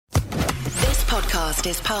podcast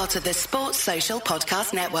is part of the Sports Social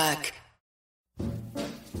Podcast Network.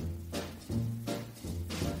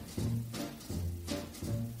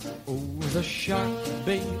 Oh, the shark,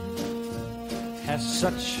 babe, has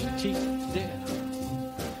such teeth, dear,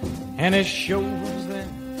 and it shows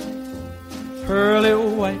them pearly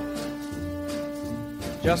white.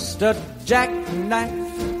 Just a jackknife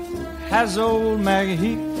has old Maggie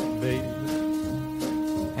Heath, babe,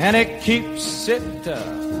 and it keeps it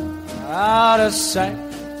out of sight.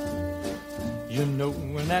 You know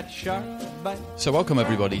when that shark bites. So welcome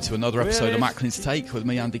everybody to another episode of Macklin's Take with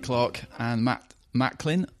me, Andy Clark, and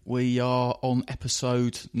Macklin. We are on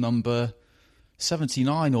episode number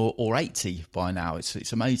 79 or 80 by now.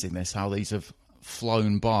 It's amazing how these have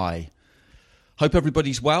flown by. Hope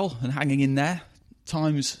everybody's well and hanging in there.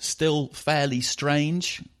 Time's still fairly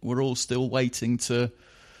strange. We're all still waiting to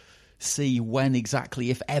see when exactly,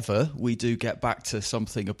 if ever, we do get back to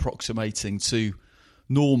something approximating to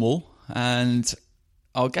normal. And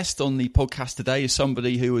our guest on the podcast today is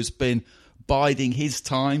somebody who has been biding his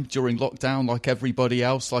time during lockdown like everybody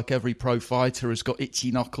else, like every pro fighter has got itchy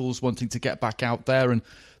knuckles wanting to get back out there. And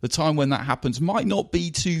the time when that happens might not be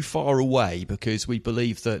too far away, because we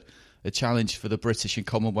believe that a challenge for the British and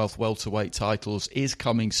Commonwealth welterweight titles is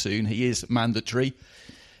coming soon. He is mandatory.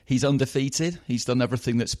 He's undefeated. He's done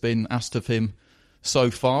everything that's been asked of him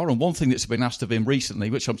so far. And one thing that's been asked of him recently,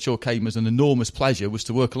 which I'm sure came as an enormous pleasure, was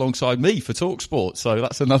to work alongside me for TalkSport. So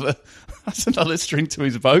that's another string to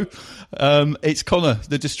his bow. It's Conor,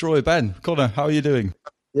 the Destroyer Benn. Conor, how are you doing?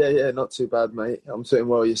 Yeah, not too bad, mate. I'm doing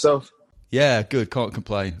well. Yourself? Yeah, good. Can't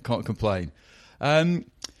complain.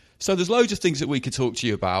 So there's loads of things that we could talk to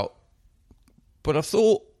you about, but I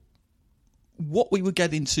thought what we would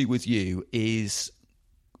get into with you is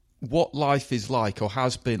what life is like, or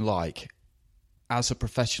has been like, as a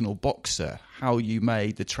professional boxer, how you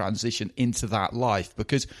made the transition into that life.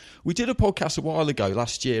 Because we did a podcast a while ago,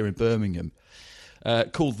 last year in Birmingham,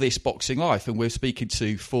 called This Boxing Life, and we're speaking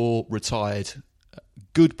to 4 retired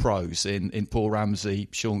good pros in Paul Ramsey,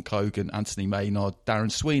 Sean Cogan, Anthony Maynard,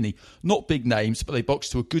 Darren Sweeney. Not big names, but they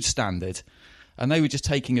boxed to a good standard. And they were just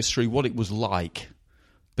taking us through what it was like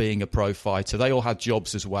being a pro fighter. They all had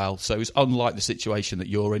jobs as well, so it was unlike the situation that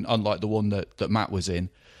you're in, unlike the one that Matt was in.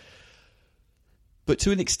 But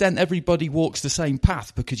to an extent, everybody walks the same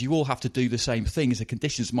path, because you all have to do the same things. The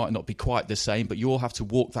conditions might not be quite the same, but you all have to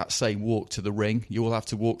walk that same walk to the ring. You all have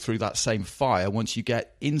to walk through that same fire once you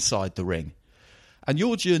get inside the ring. And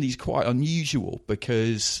your journey is quite unusual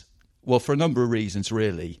because, well, for a number of reasons,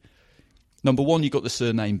 really. Number one, you've got the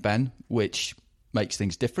surname Benn, which makes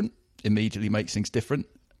things different, immediately makes things different.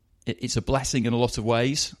 It's a blessing in a lot of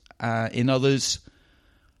ways. In others,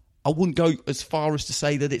 I wouldn't go as far as to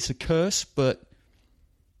say that it's a curse, but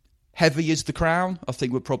heavy is the crown, I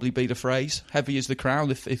think would probably be the phrase. Heavy is the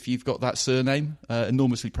crown if you've got that surname.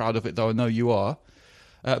 Enormously proud of it, though I know you are.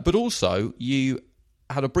 But also, you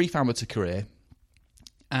had a brief amateur career.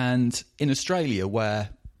 And in Australia,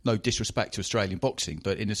 where, no disrespect to Australian boxing,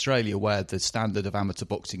 but in Australia where the standard of amateur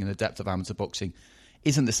boxing and the depth of amateur boxing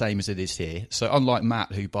isn't the same as it is here. So unlike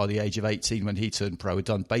Matt, who by the age of 18 when he turned pro had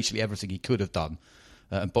done basically everything he could have done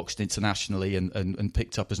and boxed internationally and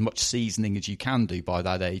picked up as much seasoning as you can do by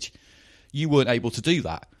that age, you weren't able to do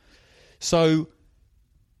that. So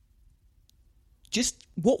just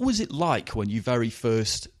what was it like when you very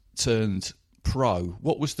first turned pro?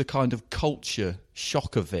 What was the kind of culture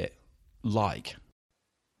shock of it like?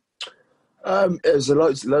 It was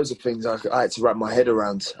loads of things I had to wrap my head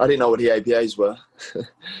around. I didn't know what the ABAs were,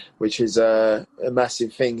 which is a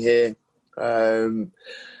massive thing here.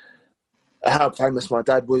 How famous my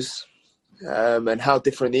dad was, and how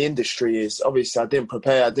different the industry is. Obviously, I didn't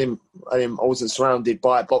prepare. I wasn't surrounded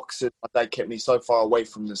by boxers. My dad kept me so far away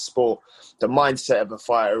from the sport. The mindset of a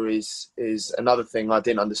fighter is another thing I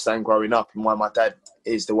didn't understand growing up, and why my dad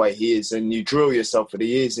is the way he is. And you drill yourself for the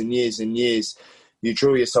years and years and years. You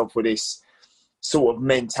drill yourself with this sort of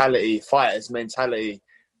mentality, fighter's mentality.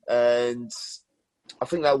 And I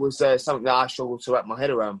think that was something that I struggled to wrap my head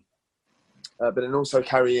around. But then also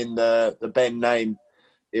carrying the Benn name,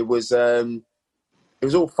 it was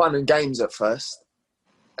all fun and games at first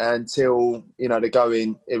until,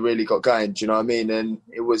 it really got going. Do you know what I mean? And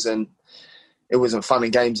it wasn't fun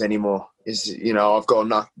and games anymore. I've got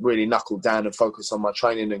to really knuckle down and focus on my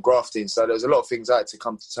training and grafting. So there's a lot of things I had to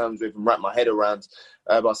come to terms with and wrap my head around.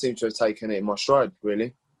 But I seem to have taken it in my stride,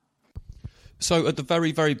 really. So at the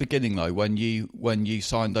very, very beginning, though, when you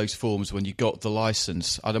signed those forms, when you got the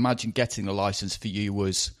licence, I'd imagine getting the licence for you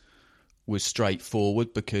was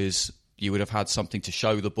straightforward, because you would have had something to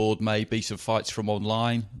show the board, maybe some fights from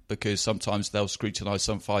online, because sometimes they'll scrutinise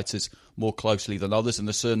some fighters more closely than others, and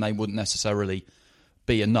the surname wouldn't necessarily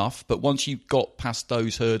be enough. But once you got past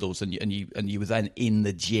those hurdles and you were then in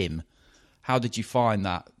the gym, how did you find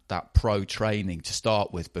that pro training to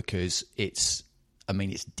start with? Because it's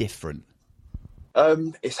different.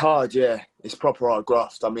 It's hard, yeah. It's proper hard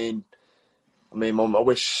graft. I mean, Mum, I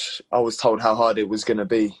wish I was told how hard it was going to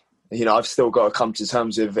be. You know, I've still got to come to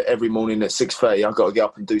terms with every morning at 6:30, I've got to get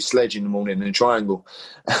up and do sledge in the morning in a triangle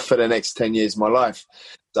for the next 10 years of my life.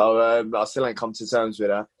 So I still ain't come to terms with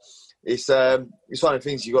that. It's one of the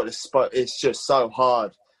things you got to spot. It's just so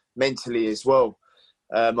hard mentally as well.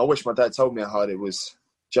 I wish my dad told me how hard it was.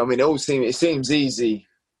 Do you know what I mean? It seems easy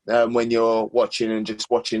when you're watching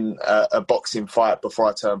a boxing fight before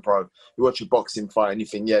I turn pro. You watch a boxing fight and you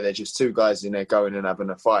think, yeah, they're just two guys in there going and having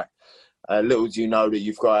a fight. Little do you know that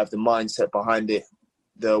you've got to have the mindset behind it,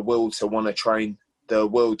 the will to want to train, the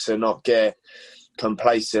will to not get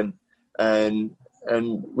complacent, and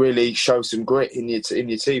really show some grit in your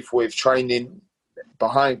teeth with training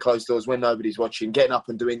behind closed doors when nobody's watching, getting up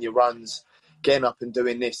and doing your runs, getting up and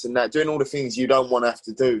doing this and that, doing all the things you don't want to have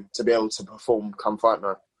to do to be able to perform come fight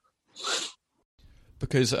night.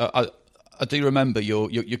 Because I do remember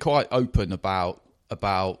you're quite open about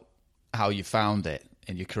how you found it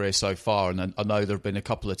in your career so far, and I know there have been a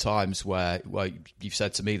couple of times where you've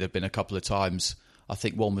said to me there have been a couple of times. I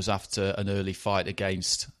think one was after an early fight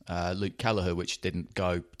against Luke Kelleher, which didn't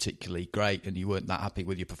go particularly great, and you weren't that happy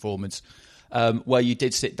with your performance. Where you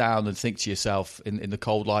did sit down and think to yourself in the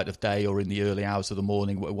cold light of day or in the early hours of the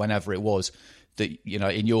morning, whenever it was, that, you know,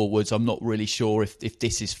 in your words, I'm not really sure if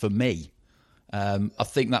this is for me. I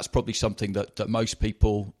think that's probably something that most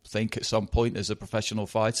people think at some point as a professional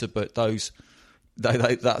fighter, but those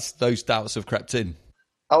doubts have crept in.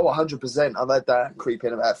 Oh, 100%. I've had that creep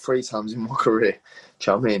in about 3 times in my career.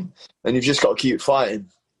 Do you know what I mean? And you've just got to keep fighting.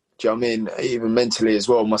 Do you know what I mean? Even mentally as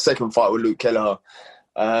well. My second fight with Luke Kelleher,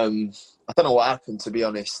 I don't know what happened, to be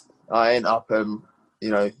honest. I ended up,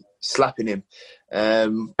 slapping him.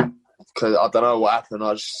 Because I don't know what happened.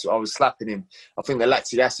 I was slapping him. I think the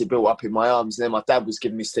lactic acid built up in my arms. And then my dad was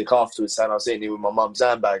giving me stick afterwards, saying I was hitting him with my mum's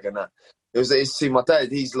handbag and that. See, my dad,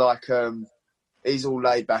 he's like, he's all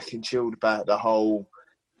laid back and chilled about the whole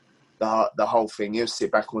thing. He'll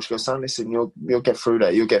sit back and watch, go, son, listen, you'll get through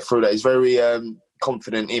that. You'll get through that. He's very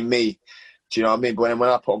confident in me. Do you know what I mean? But when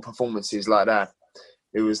I put on performances like that,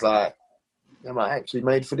 it was like, am I actually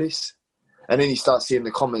made for this? And then you start seeing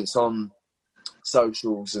the comments on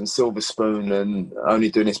socials and Silver Spoon and only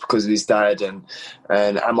doing this because of his dad and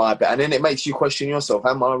am I? And then it makes you question yourself,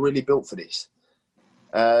 am I really built for this?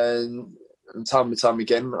 And time and time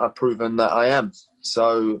again, I've proven that I am.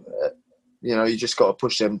 So, you just got to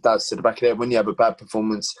push them dads to the back of there. When you have a bad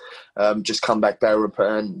performance, just come back better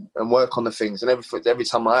and work on the things. And every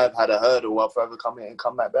time I have had a hurdle, I've overcome it and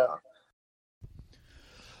come back better.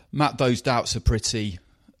 Matt, those doubts are pretty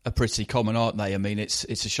common, aren't they? I mean, it's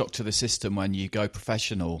a shock to the system when you go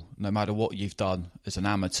professional, no matter what you've done as an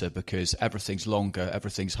amateur, because everything's longer,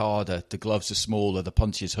 everything's harder, the gloves are smaller, the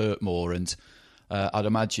punches hurt more, and I'd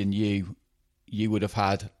imagine you would have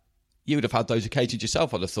had those occasions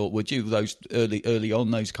yourself. I'd have thought, would you? Those early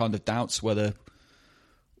on, those kind of doubts, whether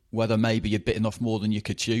maybe you'd bitten off more than you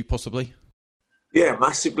could chew, possibly. Yeah,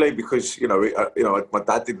 massively, because my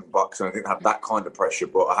dad didn't box and I didn't have that kind of pressure,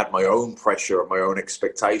 but I had my own pressure and my own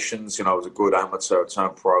expectations. I was a good amateur,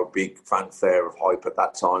 turned pro, big fanfare of hype at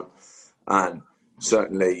that time, and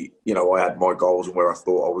certainly, I had my goals and where I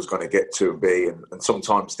thought I was going to get to and be, and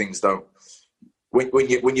sometimes things don't. When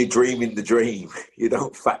you're dreaming the dream, you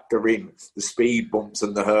don't factor in the speed bumps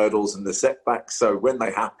and the hurdles and the setbacks. So when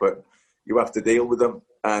they happen, you have to deal with them.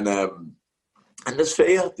 And there's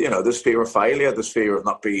fear, there's fear of failure. There's fear of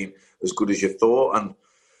not being as good as you thought. And,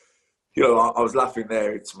 I was laughing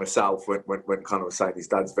there to myself when Conor was saying his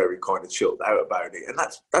dad's very kind of chilled out about it. And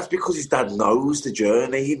that's because his dad knows the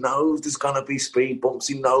journey. He knows there's going to be speed bumps.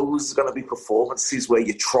 He knows there's going to be performances where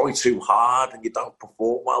you try too hard and you don't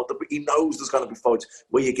perform well. But he knows there's going to be fights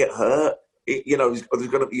where you get hurt. There's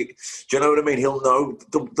going to be, do you know what I mean? He'll know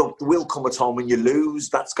there will come a time when you lose.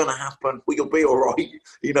 That's going to happen, but you'll be all right.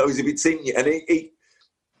 He knows if it's in you, and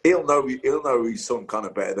he'll know his son kind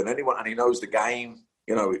of better than anyone, and he knows the game.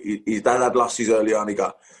 His dad had losses early on. He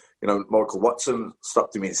got, Michael Watson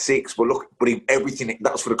stopped him in 6. But look, everything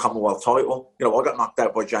that was for the Commonwealth title. I got knocked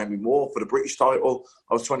out by Jamie Moore for the British title.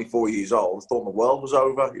 I was 24 years old. I thought my world was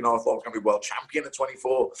over. I thought I was going to be world champion at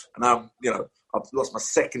 24, and I've lost my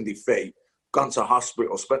second defeat. Gone to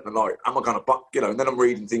hospital, spent the night. Am I going to box? And then I'm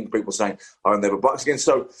reading things people saying I'll never box again.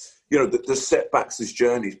 So, there's setbacks, there's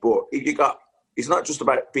journeys, but it's not just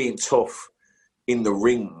about being tough in the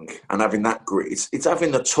ring and having that grit. It's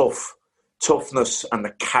having the toughness and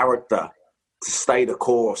the character to stay the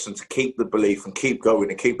course and to keep the belief and keep going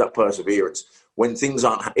and keep that perseverance. When things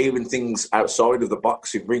aren't, even things outside of the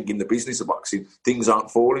boxing ring, in the business of boxing, things aren't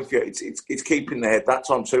falling for you. It's keeping the head. That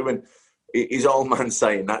time too, and his old man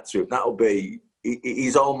saying that to him, that'll be,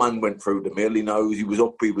 his old man went through the mill. He knows he was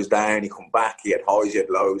up, he was down, he come back, he had highs, he had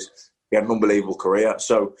lows. He had an unbelievable career.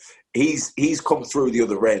 So he's come through the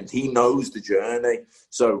other end. He knows the journey.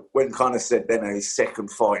 So when Conor said then in his second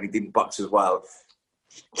fight, he didn't box as well,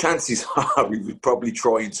 chances are he was probably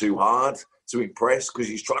trying too hard to impress, because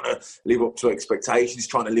he's trying to live up to expectations. He's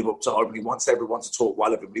trying to live up to hype, and he wants everyone to talk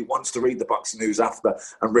well of him. He wants to read the boxing news after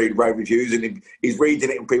and read rave reviews, and he's reading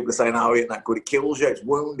it and people are saying, oh, he ain't that good. It kills you. It's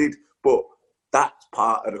wounded. But that's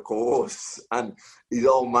part of the course. And his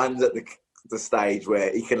old man's at the stage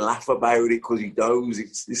where he can laugh about it because he knows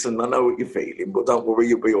listen, I know what you're feeling, but don't worry,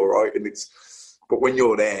 you'll be all right. But when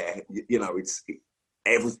you're there, you're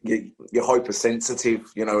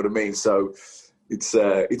hypersensitive, you know what I mean? So it's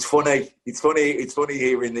funny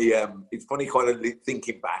hearing it's funny kind of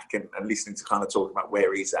thinking back and listening to kind of talking about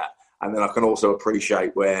where he's at, and then I can also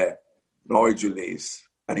appreciate where Nigel is,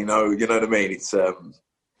 and you know what I mean. It's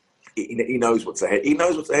he knows what's ahead. He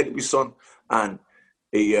knows what's ahead of his son, and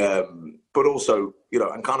he but also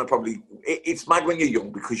and kind of probably it's mad when you're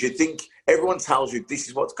young, because you think everyone tells you this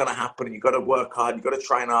is what's going to happen, and you've got to work hard, you've got to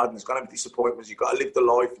train hard, and there's going to be disappointments, you've got to live the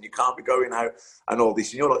life, and you can't be going out and all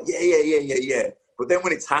this, and you're like yeah. But then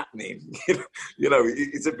when it's happening,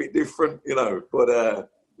 it's a bit different, But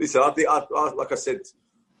listen, I think, like I said,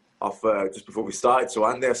 just before we started to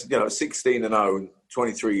Andy, I said, 16-0 and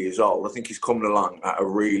 23 years old. I think he's coming along at a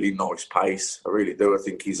really nice pace. I really do. I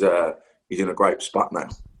think he's in a great spot now.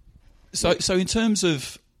 So in terms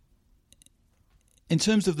of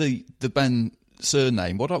the Benn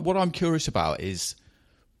surname, what I'm curious about is,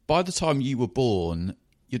 by the time you were born,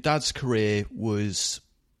 your dad's career was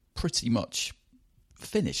pretty much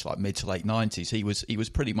finished, like mid to late 90s. He was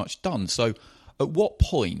pretty much done. So at what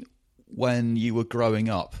point when you were growing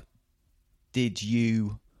up did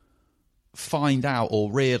you find out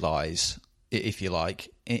or realise, if you like,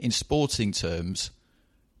 in sporting terms,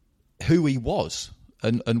 who he was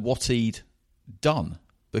and what he'd done?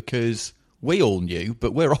 Because we all knew,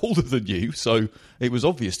 but we're older than you, so it was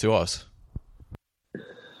obvious to us.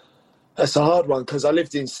 That's a hard one, because I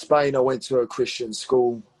lived in Spain. I went to a Christian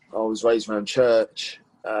school. I was raised around church,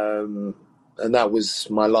 and that was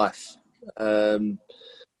my life.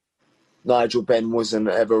 Nigel Benn wasn't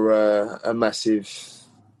ever a massive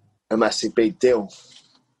big deal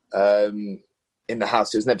in the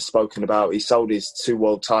house. It was never spoken about. He sold his 2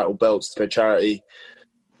 world title belts to a charity.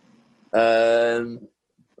 But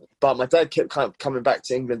my dad kept coming back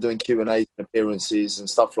to England, doing Q&As and appearances and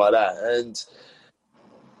stuff like that. And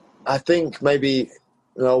I think maybe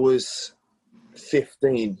when I was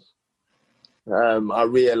 15, I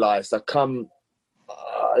realised it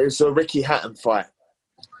was a Ricky Hatton fight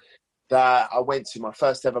that I went to, my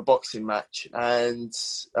first ever boxing match, and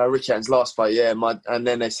Ricky Hatton's last fight, and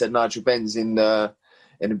then they said Nigel Benn's in the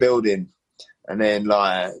building, and then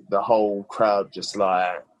like the whole crowd just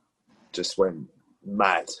went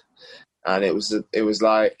mad, and it was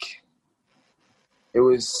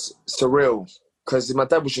surreal, because my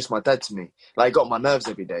dad was just my dad to me. Like, he got on my nerves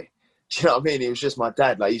every day. Do you know what I mean? He was just my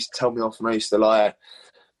dad. Like, he used to tell me off, and I used to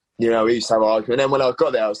we used to have an argument. And then when I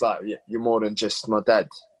got there, I was like, yeah, you're more than just my dad.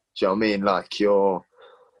 Do you know what I mean? Like, you're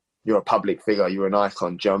a public figure, you're an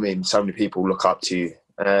icon. Do you know what I mean? So many people look up to you.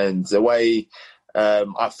 And the way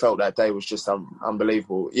I felt that day was just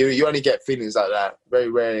unbelievable. You only get feelings like that very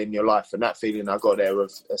rarely in your life. And that feeling I got there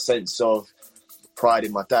of a sense of pride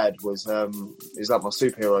in my dad is like my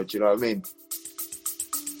superhero. Do you know what I mean?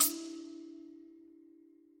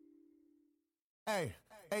 Hey,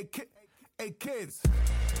 kids.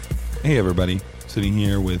 Hey, everybody. Sitting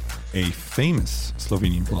here with a famous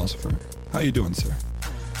Slovenian philosopher. How are you doing, sir?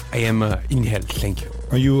 I am in health, thank you.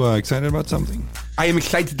 Are you excited about something? I am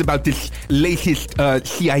excited about this latest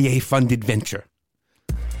CIA-funded venture.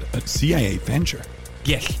 A CIA venture?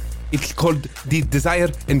 Yes. It's called the Desire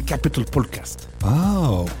and Capital Podcast.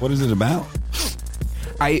 Oh, what is it about?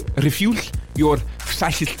 I refuse your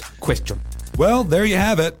fascist question. Well, there you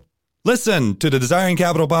have it. Listen to the Desiring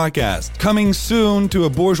Capital podcast, coming soon to a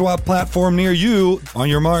bourgeois platform near you. On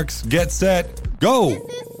your marks, get set, go! This is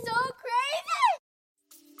so crazy!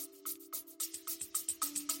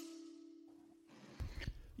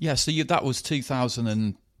 Yeah, so that was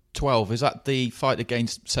 2012. Is that the fight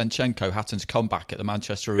against Senchenko, Hatton's comeback at the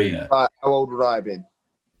Manchester Arena? How old would I have been?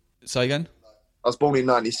 Say again? I was born in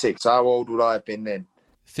 96. How old would I have been then?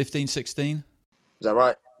 15, 16? Is that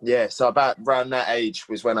right? Yeah, so about around that age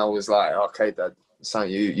was when I was like, okay, Dad,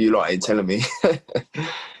 something you lot ain't telling me.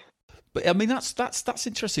 But I mean, that's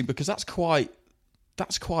interesting because that's quite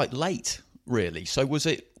late, really. So was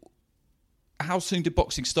it? How soon did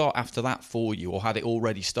boxing start after that for you, or had it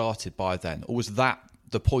already started by then, or was that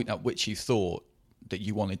the point at which you thought that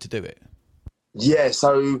you wanted to do it? Yeah,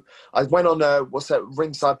 so I went on what's that,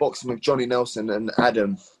 ringside boxing with Johnny Nelson and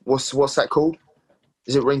Adam. What's that called?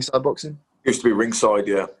 Is it ringside boxing? Used to be ringside,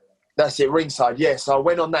 yeah. That's it, ringside. Yeah, so I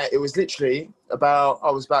went on that. It was literally I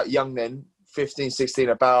was about young then, 15, 16,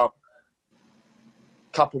 about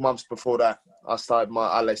a couple months before that.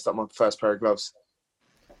 I laced up my first pair of gloves.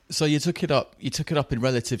 So you took it up in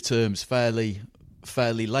relative terms fairly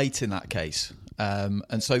late in that case.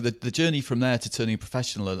 And so the journey from there to turning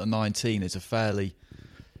professional at 19 is a fairly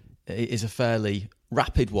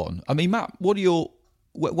rapid one. I mean, Matt, when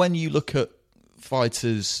you look at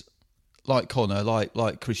fighters like Conor,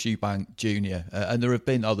 like Chris Eubank Jr., and there have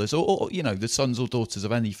been others, or the sons or daughters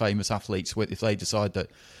of any famous athletes, if they decide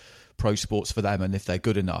that pro sport's for them and if they're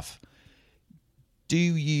good enough, do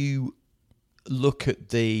you look at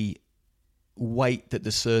the weight that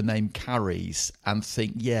the surname carries and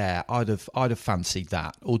think, yeah, I'd have fancied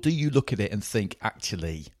that? Or do you look at it and think,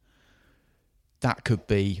 actually, that could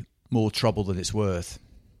be more trouble than it's worth?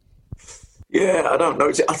 Yeah, I don't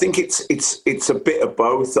know. I think it's a bit of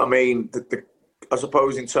both. I mean, I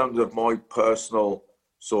suppose in terms of my personal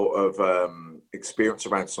sort of experience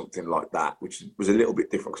around something like that, which was a little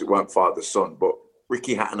bit different because it weren't father-son, but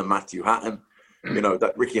Ricky Hatton and Matthew Hatton,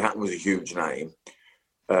 that Ricky Hatton was a huge name.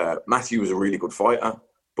 Matthew was a really good fighter,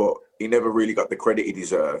 but he never really got the credit he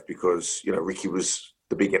deserved because, Ricky was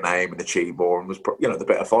the bigger name and the cheaper and was, the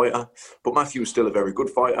better fighter. But Matthew was still a very good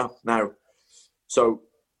fighter. Now, so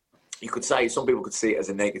you could say, some people could see it as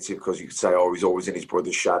a negative because you could say, oh, he's always in his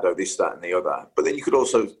brother's shadow, this, that, and the other. But then you could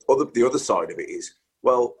also, the other side of it is,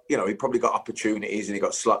 well, he probably got opportunities and he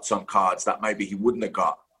got slots on cards that maybe he wouldn't have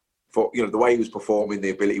got for, the way he was performing, the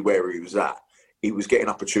ability where he was at. He was getting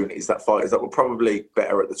opportunities that fighters that were probably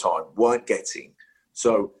better at the time weren't getting.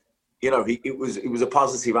 So, it was a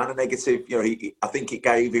positive and a negative. I think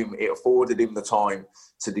it afforded him the time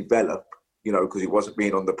to develop, because he wasn't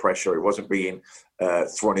being under pressure. He wasn't being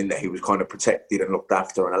thrown in there. He was kind of protected and looked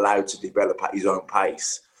after and allowed to develop at his own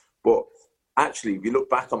pace. But actually, if you look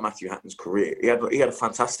back on Matthew Hatton's career, he had a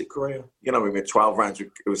fantastic career. He made 12 rounds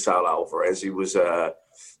with Saul Alvarez. He was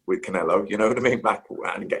with Canelo, you know what I mean? Back,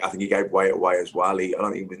 and I think he gave weight away as well. I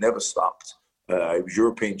don't think he never stopped. He was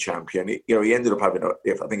European champion. He ended up having,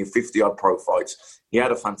 I think, 50-odd pro fights. He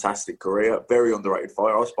had a fantastic career, very underrated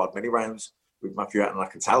fighter. I sparred many rounds with Matthew Hatton. I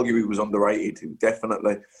can tell you he was underrated,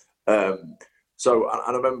 definitely. So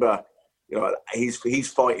I remember, he's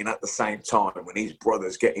fighting at the same time when his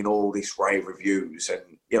brother's getting all this rave reviews,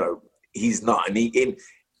 and he's not. And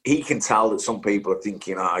he can tell that some people are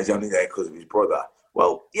thinking, he's only there because of his brother.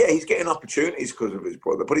 Well, yeah, he's getting opportunities because of his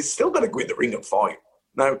brother, but he's still got to go in the ring and fight.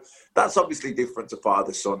 Now, that's obviously different to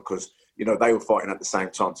father-son because, they were fighting at the same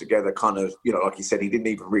time together. Kind of, like he said, he didn't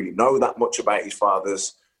even really know that much about his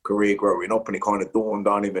father's career growing up, and it kind of dawned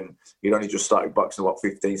on him, and he'd only just started boxing,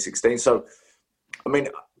 15, 16. So, I mean,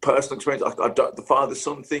 personal experience, the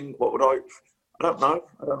father-son thing, I don't know.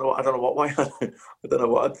 I don't know what way. I don't know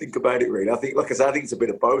what I'd think about it, really. I think, like I said, I think it's a bit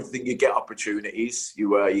of both. I think you get opportunities,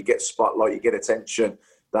 you get spotlight, you get attention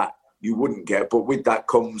that you wouldn't get. But with that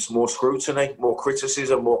comes more scrutiny, more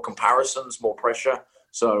criticism, more comparisons, more pressure.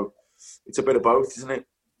 So it's a bit of both, isn't it?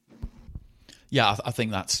 Yeah, I think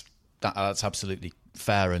that's absolutely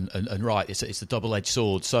fair and right. It's a double-edged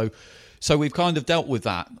sword. So we've kind of dealt with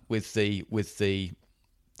that with the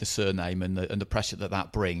surname and the pressure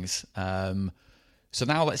that brings. So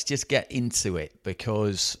now let's just get into it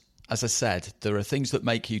because, as I said, there are things that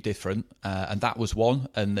make you different, and that was one,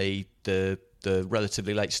 and the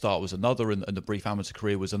relatively late start was another, and the brief amateur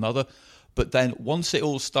career was another. But then once it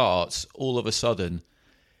all starts, all of a sudden,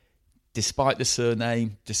 despite the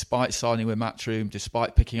surname, despite signing with Matchroom,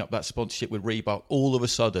 despite picking up that sponsorship with Reebok, all of a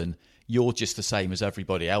sudden, you're just the same as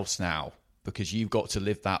everybody else now because you've got to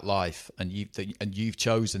live that life and you've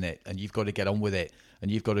chosen it and you've got to get on with it. And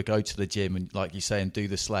you've got to go to the gym and, like you say, and do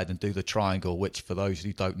the sled and do the triangle, which for those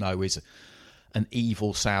who don't know is an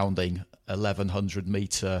evil-sounding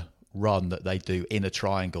 1,100-metre run that they do in a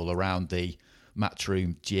triangle around the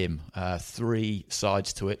Matchroom gym. 3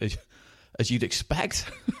 sides to it, as you'd expect,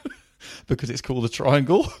 because it's called a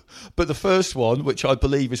triangle. But the first one, which I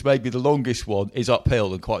believe is maybe the longest one, is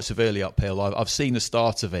uphill and quite severely uphill. I've seen the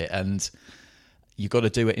start of it, and you've got to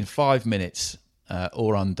do it in 5 minutes.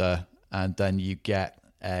 or under, and then you get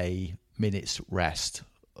a minute's rest,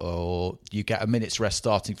 or you get a minute's rest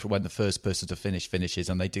starting from when the first person to finish finishes,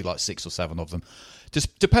 and they do like 6 or 7 of them.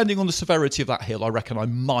 Just depending on the severity of that hill, I reckon I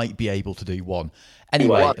might be able to do one.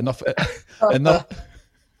 Anyway, enough of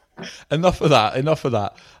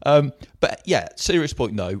that. But yeah, serious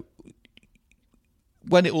point, no.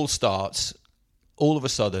 When it all starts, all of a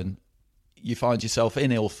sudden, you find yourself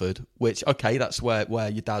in Ilford, which, okay, that's where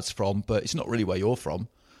your dad's from, but it's not really where you're from.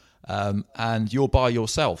 And you're by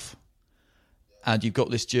yourself. And you've got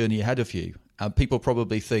this journey ahead of you. And people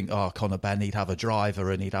probably think, oh, Conor Benn, he'd have a driver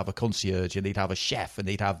and he'd have a concierge and he'd have a chef and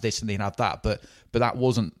he'd have this and he'd have that. But that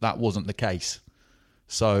wasn't the case.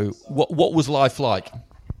 So what was life like?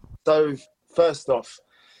 So first off,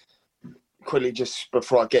 quickly, just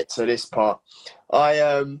before I get to this part,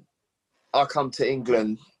 I come to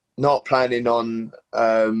England not planning on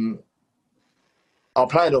I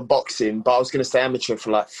planned on boxing, but I was going to stay amateur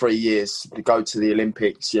for like 3 years to go to the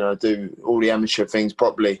Olympics, do all the amateur things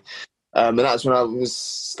properly. And that's when I was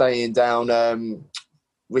staying down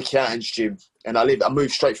Ricky Hatton's gym. And I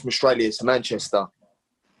moved straight from Australia to Manchester,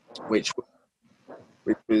 which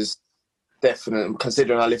was definite.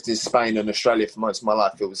 Considering I lived in Spain and Australia for most of my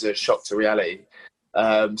life, it was a shock to reality.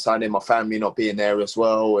 So and then my family not being there as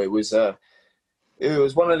well. It was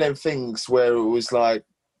one of them things where it was like,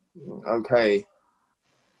 okay,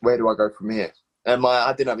 where do I go from here? And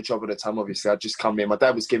I didn't have a job at the time, obviously. I'd just come in. My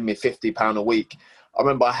dad was giving me £50 a week. I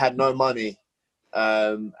remember I had no money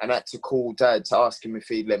and I had to call Dad to ask him if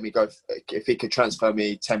he'd let me go, if he could transfer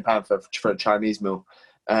me £10 for a Chinese meal.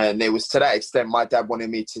 And it was to that extent my dad wanted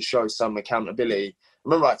me to show some accountability. I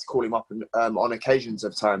remember I had to call him up on occasions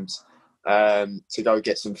of times to go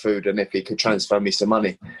get some food and if he could transfer me some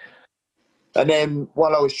money. And then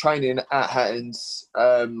while I was training at Hatton's,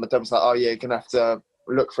 my dad was like, oh, yeah, you're going to have to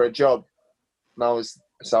look for a job. And I was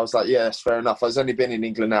like, yeah, that's fair enough. I was only been in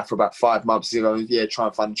England now for about 5 months. Yeah, try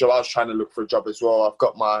and find a job. I was trying to look for a job as well. I've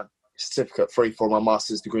got my certificate free for my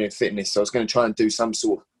master's degree in fitness. So I was going to try and do some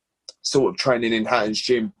sort of training in Hatton's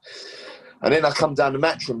gym. And then I come down to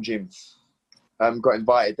Macklin gym. Got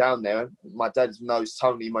invited down there. My dad knows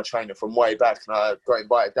Tony, my trainer, from way back, and I got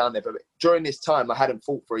invited down there. But during this time, I hadn't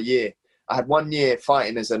fought for a year. I had 1 year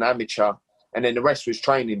fighting as an amateur, and then the rest was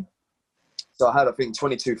training. So I had, I think,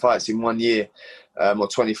 22 fights in 1 year, or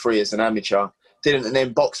 23 as an amateur. Didn't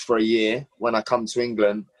then box for a year when I come to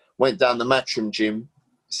England. Went down the Matchroom gym,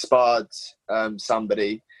 sparred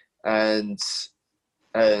somebody, and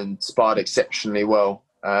sparred exceptionally well.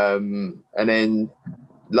 And then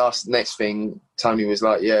next thing, Tony was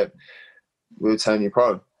like, yeah, we'll turn you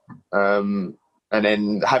pro. And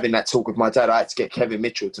then having that talk with my dad, I had to get Kevin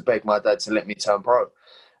Mitchell to beg my dad to let me turn pro.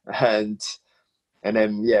 And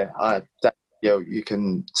then, yeah, you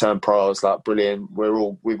can turn pro. I was like, brilliant.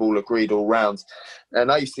 We've all agreed all round.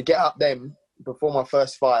 And I used to get up then, before my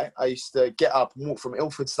first fight, I used to get up and walk from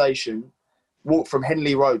Ilford Station, walk from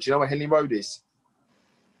Henley Road. Do you know where Henley Road is?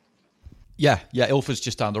 Yeah, Ilford's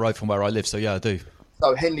just down the road from where I live, so yeah, I do.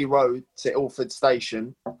 So Henley Road to Ilford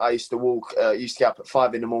Station, I used to walk, used to get up at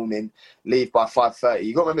 5 a.m, leave by 5:30.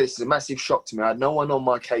 You got to remember, this is a massive shock to me. I had no one on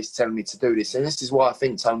my case telling me to do this. And this is why I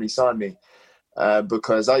think Tony signed me.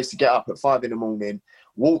 Because I used to get up at 5 a.m,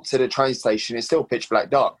 walk to the train station. It's still pitch black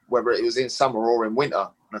dark, whether it was in summer or in winter.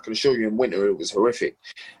 And I can assure you in winter, it was horrific.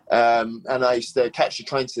 And I used to catch the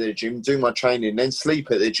train to the gym, do my training, then sleep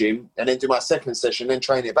at the gym, and then do my second session, then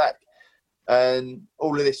train it back. And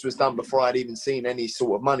all of this was done before I'd even seen any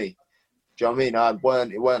sort of money. Do you know what I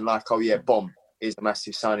mean? It weren't like, oh yeah, bomb, here's a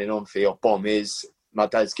massive signing on fee, or bomb, here's my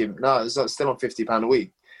dad's giving. No, it's still on £50 a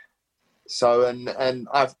week. So, and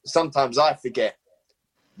sometimes I forget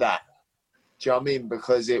that. Do you know what I mean?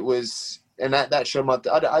 Because it was, and that showed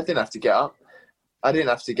I didn't have to get up. I didn't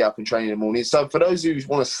have to get up and train in the morning. So for those who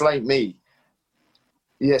want to slate me,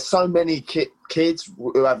 yeah, so many kids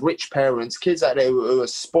who have rich parents, kids out there who are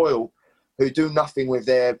spoiled, who do nothing with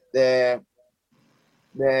their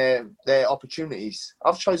opportunities.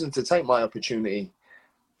 I've chosen to take my opportunity,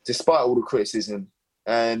 despite all the criticism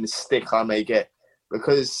and stick I may get,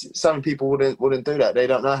 because some people wouldn't do that. They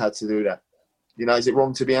don't know how to do that. Is it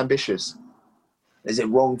wrong to be ambitious? Is it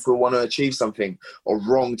wrong to want to achieve something, or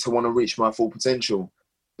wrong to want to reach my full potential?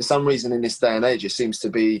 For some reason in this day and age, it seems to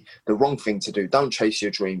be the wrong thing to do. Don't chase your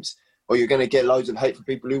dreams, or you're going to get loads of hate from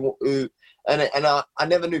people who and I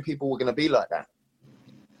never knew people were going to be like that.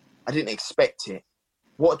 I didn't expect it.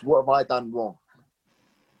 What have I done wrong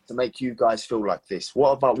to make you guys feel like this?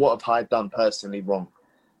 What have I done personally wrong?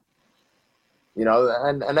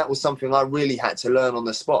 And that was something I really had to learn on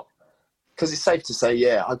the spot. Because it's safe to say,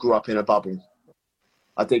 yeah, I grew up in a bubble.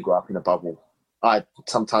 I did grow up in a bubble. I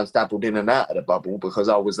sometimes dabbled in and out of the bubble because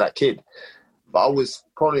I was that kid. But I was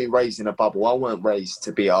probably raised in a bubble. I weren't raised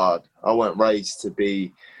to be hard. I weren't raised to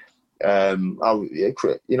be,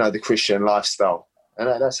 the Christian lifestyle. And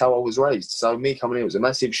that's how I was raised. So me coming in was a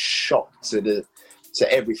massive shock to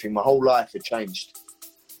everything. My whole life had changed.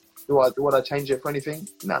 Would I change it for anything?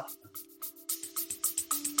 No.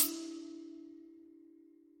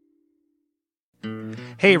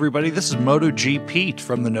 Hey everybody, this is MotoG Pete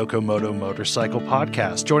from the Nokomoto Motorcycle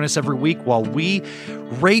Podcast. Join us every week while we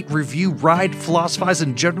rate, review, ride, philosophize,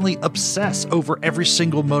 and generally obsess over every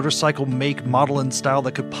single motorcycle make, model, and style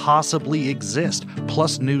that could possibly exist,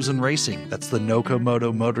 plus news and racing. That's the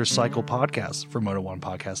Nokomoto Motorcycle Podcast from Moto One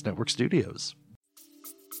Podcast Network Studios.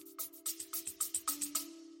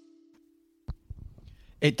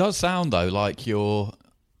 It does sound though like your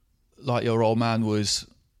old man was.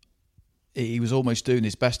 He was almost doing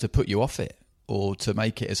his best to put you off it, or to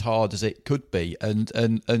make it as hard as it could be. And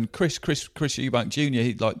Chris Eubank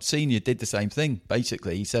Jr., senior, did the same thing.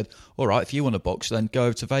 Basically, he said, "All right, if you want to box, then go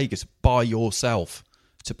over to Vegas by yourself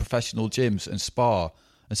to professional gyms and spar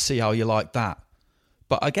and see how you like that."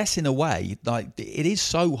 But I guess in a way, it is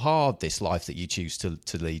so hard, this life that you choose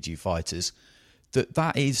to lead, you fighters,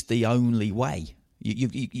 that is the only way.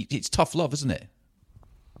 It's tough love, isn't it?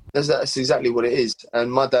 That's exactly what it is. And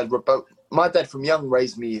my dad from young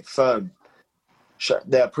raised me firm.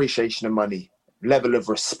 The appreciation of money, level of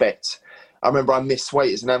respect. I remember I missed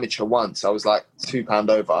weight as an amateur once. I was like £2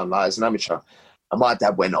 over as an amateur. And my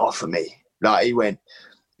dad went off of me. He went,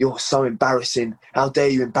 "You're so embarrassing. How dare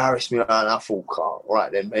you embarrass me?" And I thought, "Oh, all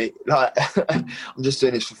right then, mate. I'm just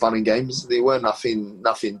doing this for fun and games." There weren't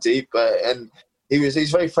nothing deep. And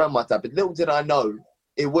he's very firm, my dad. But little did I know,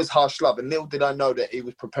 it was harsh love, and little did I know that he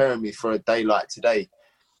was preparing me for a day like today.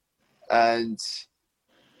 And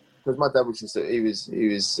because my dad was he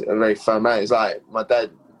was a very firm man. It's like my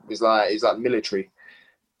dad was he's like military. Do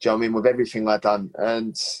you know what I mean? With everything I've done,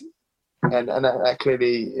 and that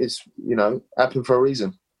clearly is happened for a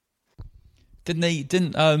reason. Didn't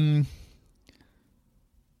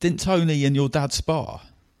Tony and your dad spar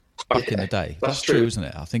back in the day? That's true, isn't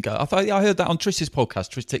it? I heard that on Trish's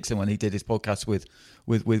podcast, Trish Dixon, when he did his podcast with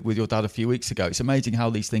your dad a few weeks ago. It's amazing how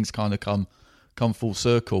these things kind of come full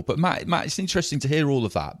circle. But Matt, it's interesting to hear all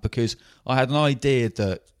of that, because I had an idea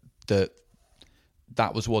that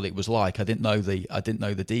was what it was like. I didn't know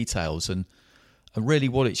the details, and really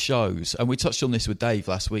what it shows, and we touched on this with Dave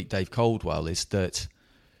last week, Dave Coldwell, is that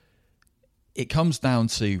it comes down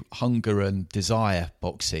to hunger and desire,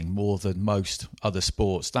 boxing, more than most other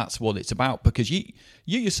sports. That's what it's about, because you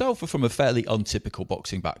yourself are from a fairly untypical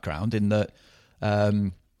boxing background, in that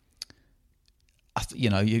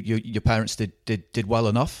your parents did well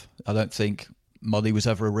enough. I don't think money was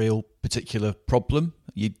ever a real particular problem.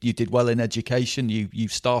 You did well in education. You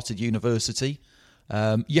started university.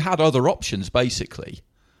 You had other options, basically,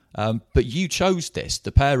 but you chose this.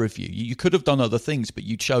 The pair of you. You could have done other things, but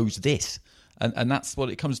you chose this. And that's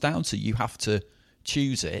what it comes down to. You have to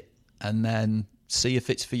choose it and then see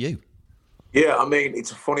if it's for you. Yeah, I mean,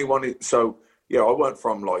 it's a funny one. So, I weren't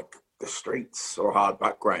from the streets or a hard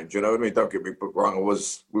background, you know what I mean? Don't get me wrong,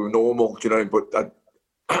 we were normal, but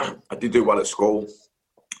I did do well at school.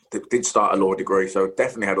 Did start a law degree, so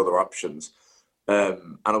definitely had other options.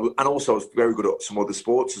 And also I was very good at some other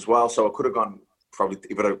sports as well. So I could have gone, probably,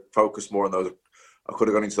 if I focused more on those, I could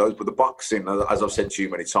have gone into those. But the boxing, as I've said to you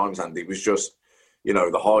many times, Andy, was just,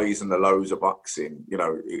 the highs and the lows of boxing.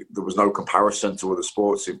 There was no comparison to other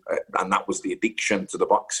sports. And that was the addiction to the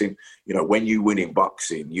boxing. When you win in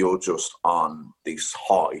boxing, you're just on this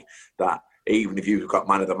high that even if you've got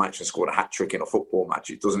man of the match and scored a hat-trick in a football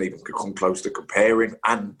match, it doesn't even come close to comparing.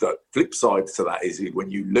 And the flip side to that is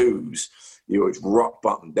when you lose, you're rock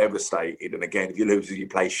bottom devastated. And again, if you lose and you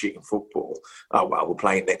play shit in football, oh, well, we're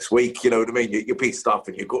playing next week. You know what I mean? You're pissed off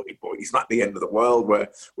and you're gutted, but it's not the end of the world, where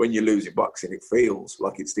when you lose in boxing, it feels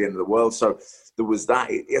like it's the end of the world. So there was that.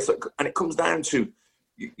 And it comes down to,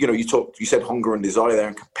 you said hunger and desire there,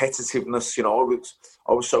 and competitiveness.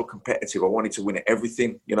 I was so competitive. I wanted to win at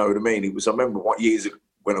everything. You know what I mean? I remember years ago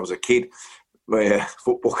when I was a kid, my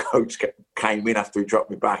football coach came in after he dropped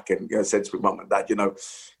me back and said to my mum and dad, can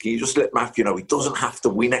you just let Matt, he doesn't have to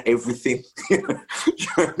win at everything. You know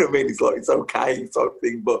what I mean? It's like, it's okay, sort of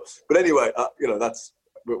thing. But anyway, that's,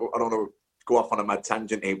 I don't want to go off on a mad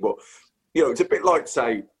tangent here, but, it's a bit like,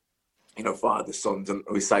 say, father, sons, and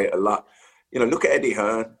we say it a lot. Look at Eddie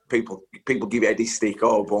Hearn. People give Eddie stick,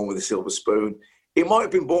 born with a silver spoon. He might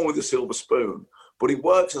have been born with a silver spoon, but he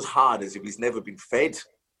works as hard as if he's never been fed.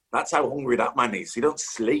 That's how hungry that man is. He don't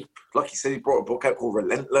sleep. Like he said, he brought a book out called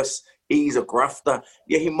Relentless. he's a grafter.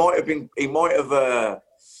 Yeah, he might have,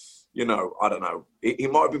 you know, I don't know. He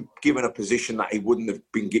might have been given a position that he wouldn't have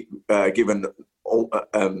been given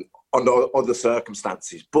under other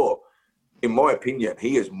circumstances. But in my opinion,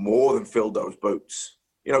 he has more than filled those boots.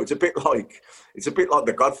 You know, it's a bit like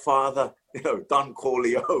The Godfather. You know, Don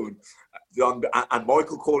Corleone, and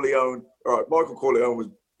Michael Corleone. All right, Michael Corleone was,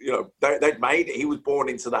 you know, they'd made it. He was born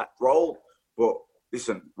into that role. But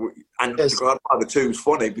listen, and The Godfather 2 is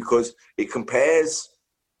funny because it compares,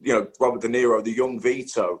 you know, Robert De Niro, the young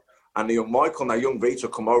Vito, and the young Michael. Now, young Vito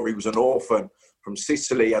come over. He was an orphan from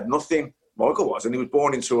Sicily. He had nothing. Michael was, and he was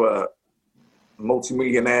born into a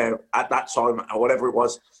multi-millionaire at that time, or whatever it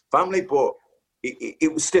was, family. But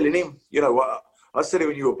it was still in him. You know, I said it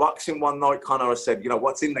when you were boxing one night, Conor. I said, you know,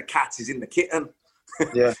 what's in the cat is in the kitten.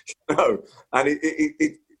 Yeah. You know, and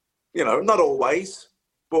it you know, not always,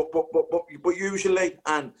 but usually.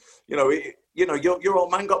 And you know, your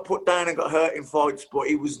old man got put down and got hurt in fights, but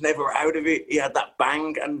he was never out of it. He had that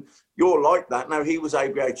bang, and you're like that. Now, he was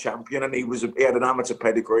ABA champion, and he had an amateur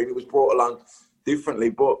pedigree, and he was brought along differently.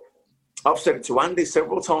 But I've said it to Andy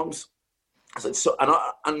several times. I said,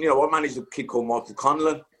 and you know, I managed a kid called Michael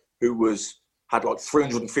Conor, who had like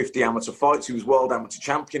 350 amateur fights. He was world amateur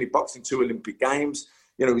champion. He boxed in 2 Olympic Games.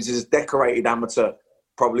 You know, he's a decorated amateur,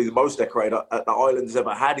 probably the most decorated the island's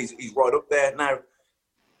ever had. He's right up there now.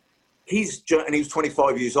 And he was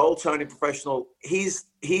 25 years old, turning professional. His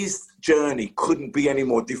journey couldn't be any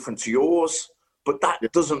more different to yours. But that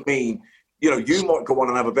doesn't mean, you know, you might go on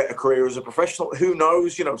and have a better career as a professional. Who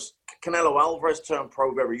knows? You know, Canelo Alvarez turned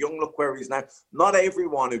pro very young. Look where he is now. Not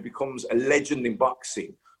everyone who becomes a legend in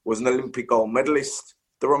boxing was an Olympic gold medalist.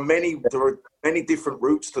 There are many different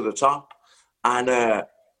routes to the top. And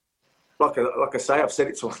like I say, I've said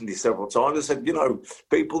it to Andy several times. I said, you know,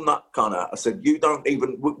 people not Conor. I said,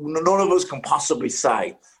 none of us can possibly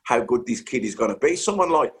say how good this kid is going to be. Someone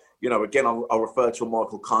like, you know, again, I'll refer to a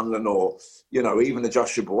Michael Conlon, or, you know, even a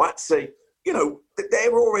Joshua Buatsi. You know,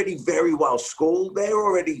 they're already very well schooled.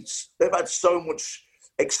 They've had so much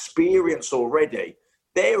experience already.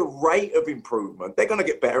 Their rate of improvement, they're going to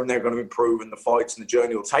get better and they're going to improve, and the fights and the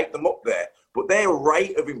journey will take them up there. But their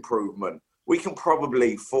rate of improvement, we can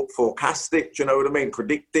probably forecast it. Do you know what I mean?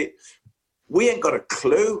 Predict it. We ain't got a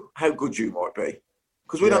clue how good you might be,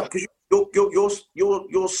 because we don't. Because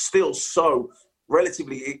you're still so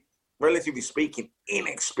relatively speaking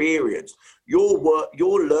inexperienced.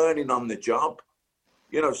 You're learning on the job.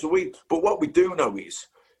 You know. But what we do know is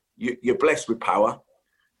you're blessed with power.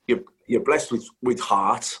 You're blessed with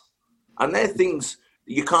heart, and they're things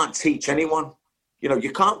that you can't teach anyone. You know,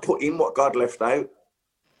 you can't put in what God left out.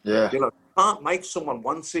 Yeah. You know, you can't make someone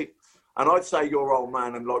want it. And I'd say your old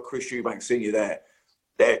man and like Chris Eubank Senior,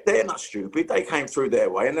 they're not stupid. They came through their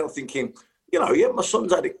way, and they're thinking, you know, yeah, my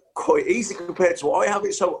son's had it quite easy compared to what I have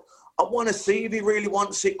it. So I want to see if he really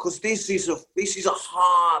wants it, because this is a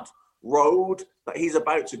hard road that he's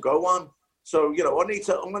about to go on. So, you know, I'm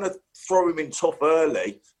going to throw him in tough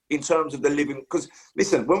early in terms of the living. Because,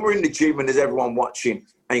 listen, when we're in the gym and there's everyone watching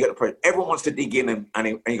and you got the pressure, everyone wants to dig in and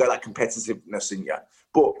you got that competitiveness in you.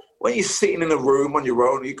 But when you're sitting in a room on your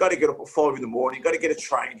own, you've got to get up at 5 a.m, you've got to get a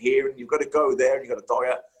train here, and you've got to go there, and you've got to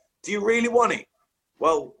diet. Do you really want it?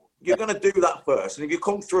 Well, you're going to do that first. And if you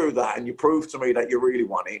come through that and you prove to me that you really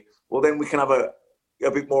want it, well, then we can have a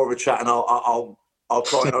bit more of a chat, and I'll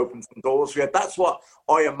try and open some doors for you. That's what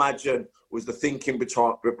I imagine was the thinking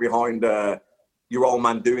behind your old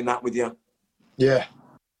man doing that with you. Yeah.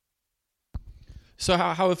 So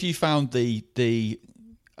how have you found the?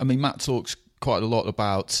 I mean, Matt talks quite a lot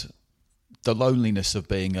about the loneliness of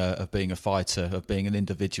being a fighter, of being an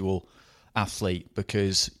individual athlete,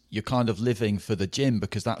 because you're kind of living for the gym,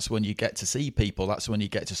 because that's when you get to see people, that's when you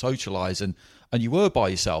get to socialise, and you were by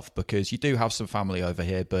yourself because you do have some family over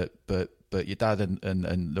here, but your dad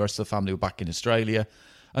and the rest of the family were back in Australia,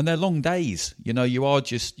 and they're long days. You know, you're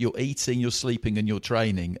eating, you're sleeping, and you're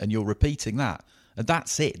training, and you're repeating that, and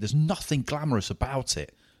that's it. There's nothing glamorous about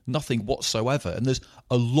it, nothing whatsoever, and there's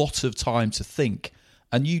a lot of time to think.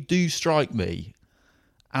 And you do strike me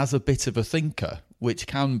as a bit of a thinker, which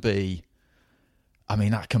can be, I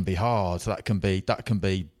mean, that can be hard. That can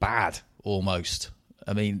be bad almost.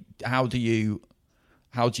 I mean, how do you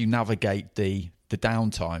navigate the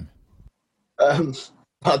downtime?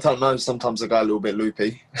 I don't know. Sometimes I go a little bit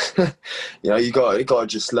loopy. You know, you got to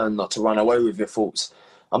just learn not to run away with your thoughts.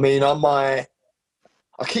 I mean, I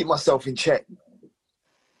keep myself in check,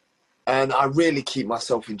 and I really keep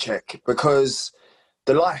myself in check, because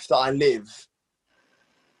the life that I live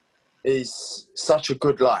is such a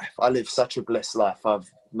good life. I live such a blessed life.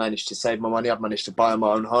 I've managed to save my money. I've managed to buy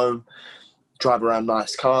my own home. drive around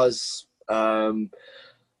nice cars. And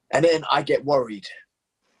then I get worried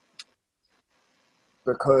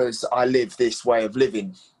because I live this way of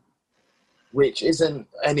living, which isn't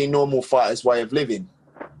any normal fighter's way of living.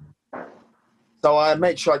 So I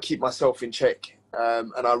make sure I keep myself in check,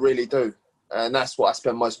 and I really do. And that's what I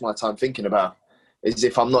spend most of my time thinking about, is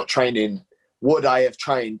if I'm not training, would I have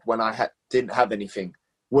trained when I didn't have anything?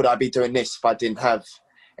 Would I be doing this if I didn't have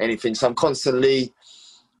anything? So I'm constantly,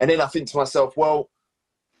 and then I think to myself, well,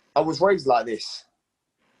 I was raised like this.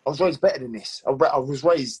 I was raised better than this. I was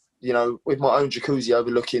raised, you know, with my own jacuzzi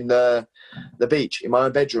overlooking the beach in my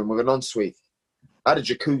own bedroom with an ensuite. I had a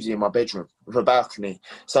jacuzzi in my bedroom with a balcony.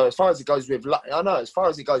 So as far as it goes with, as far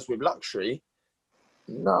as it goes with luxury,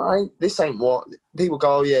 no, this ain't what people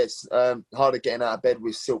go. Oh yeah, it's harder getting out of bed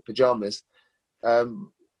with silk pajamas.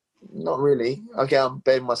 Not really. I get out of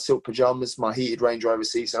bed in my silk pajamas, my heated Range Rover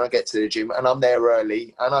seats, and I get to the gym, and I'm there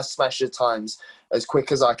early, and I smash the times as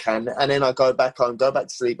quick as I can, and then I go back home, go back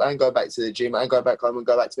to sleep, and go back to the gym, and go back home and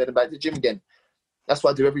go back to bed and back to the gym again. That's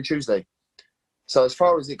what I do every Tuesday. So as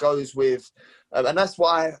far as it goes with, and that's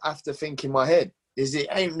why I have to think in my head, is it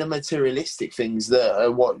ain't the materialistic things that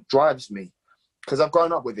are what drives me. Because I've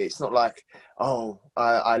grown up with it. It's not like, oh,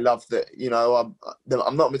 I love that, you know,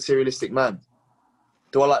 I'm not a materialistic man.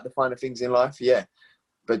 Do I like the finer things in life? Yeah.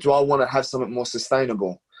 But do I want to have something more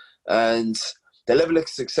sustainable? And the level of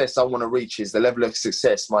success I want to reach is the level of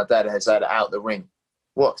success my dad has had out the ring.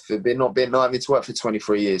 What? For not having to work for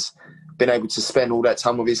 23 years, been able to spend all that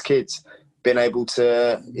time with his kids, been able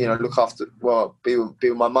to, you know, look after, well, be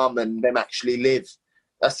with my mum and them actually live.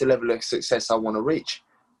 That's the level of success I want to reach.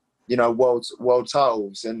 You know, world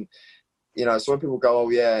titles. And, you know, so when people go, oh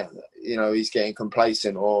yeah, you know, he's getting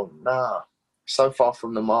complacent, or nah, so far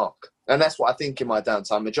from the mark. And that's what I think in my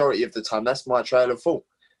downtime. Majority of the time, that's my trail of thought.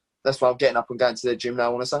 That's why I'm getting up and going to the gym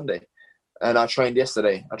now on a Sunday. And I trained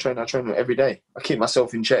yesterday. I train every day. I keep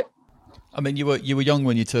myself in check. I mean, you were young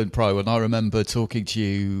when you turned pro, and I remember talking to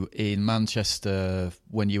you in Manchester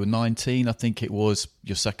when you were 19. I think it was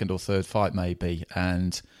your second or third fight, maybe.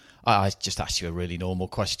 And I just asked you a really normal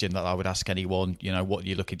question that I would ask anyone. You know, what are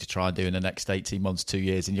you looking to try and do in the next 18 months, 2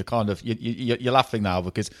 years? And you're kind of you're laughing now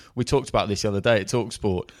because we talked about this the other day at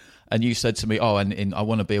TalkSport, and you said to me, "Oh, and I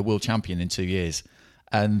want to be a world champion in 2 years."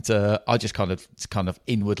 And I just kind of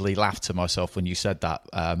inwardly laughed to myself when you said that.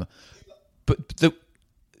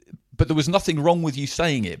 But there was nothing wrong with you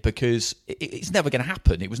saying it, because it's never going to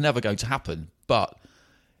happen. It was never going to happen. But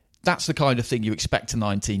that's the kind of thing you expect a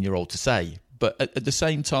 19-year-old to say. But at the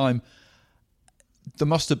same time, there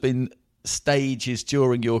must have been stages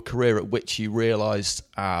during your career at which you realised,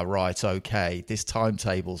 right, okay, this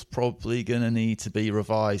timetable's probably going to need to be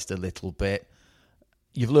revised a little bit.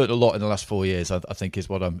 You've learned a lot in the last 4 years, I think, is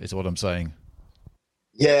what I'm saying.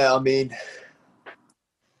 Yeah, I mean,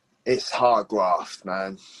 it's hard graft,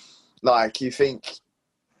 man. Like, you think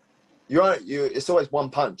it's always one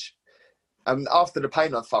punch. And after the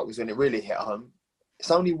pain I felt was when it really hit home. It's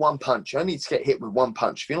only one punch. You only need to get hit with one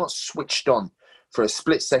punch. If you're not switched on for a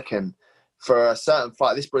split second for a certain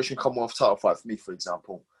fight, this British and Commonwealth title fight for me, for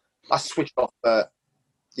example, I switched off,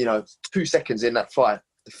 2 seconds in that fight.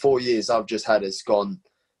 The 4 years I've just had has gone,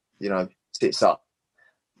 you know, tits up.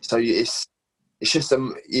 So it's just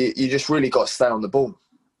you just really got to stay on the ball.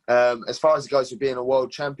 As far as it goes with being a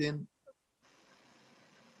world champion,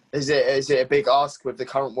 is it a big ask with the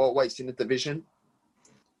current world weights in the division?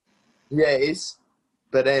 Yeah, it is.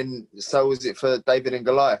 But then so is it for David and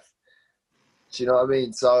Goliath. Do you know what I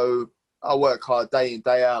mean? So I work hard day in,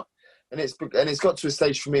 day out. And it's got to a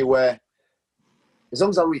stage for me where as long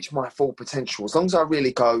as I reach my full potential, as long as I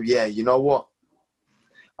really go, yeah, you know what?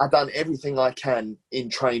 I've done everything I can in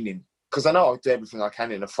training. Because I know I'll do everything I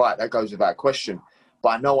can in a fight. That goes without question. But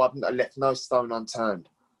I know I've left no stone unturned.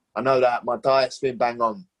 I know that my diet's been bang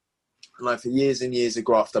on. And like for years and years of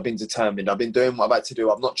graft, I've been determined. I've been doing what I've had to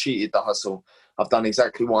do. I've not cheated the hustle. I've done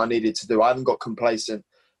exactly what I needed to do. I haven't got complacent.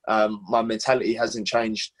 My mentality hasn't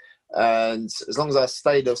changed. And as long as I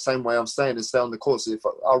stay the same way I'm staying and stay on the course, if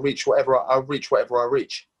I'll reach whatever I reach.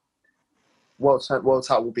 World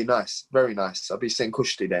title will be nice, very nice. I'll be sitting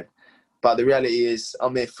cushy then. But the reality is,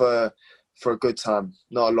 I'm here for a good time,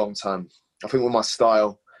 not a long time. I think with my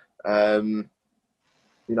style, I'm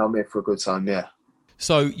here for a good time. Yeah.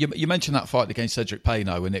 So you mentioned that fight against Cedric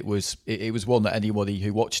Payno, and it was one that anybody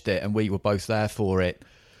who watched it, and we were both there for it,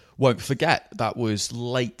 won't forget. That was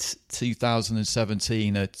late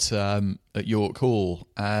 2017 at York Hall,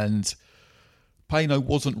 and Payno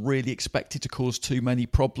wasn't really expected to cause too many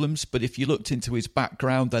problems. But if you looked into his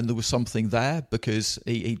background, then there was something there, because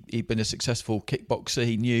he'd been a successful kickboxer.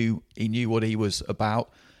 He knew what he was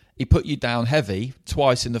about. he put you down heavy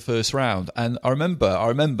twice in the first round. And I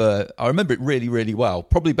remember it really, really well,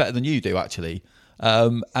 probably better than you do, actually.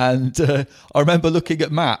 I remember looking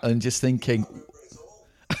at Matt and just thinking,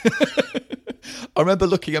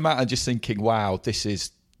 wow, this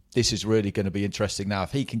is really going to be interesting now.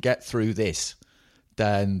 If he can get through this,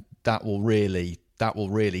 then that will really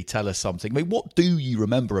tell us something. I mean, what do you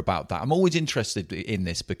remember about that? I'm always interested in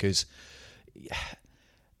this because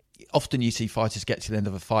often you see fighters get to the end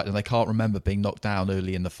of a fight and they can't remember being knocked down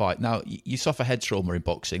early in the fight. Now, you suffer head trauma in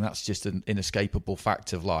boxing. That's just an inescapable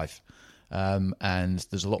fact of life. And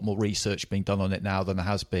there's a lot more research being done on it now than there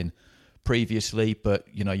has been previously. But,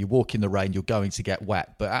 you know, you walk in the rain, you're going to get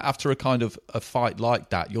wet. But after a kind of a fight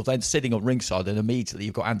like that, you're then sitting on ringside and immediately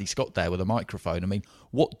you've got Andy Scott there with a microphone. I mean,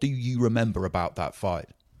 what do you remember about that fight?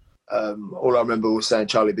 All I remember was saying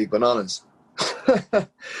Charlie Big Bananas. That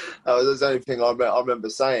was the only thing I remember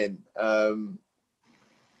saying. And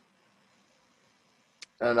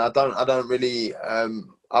I don't really,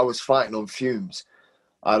 I was fighting on fumes.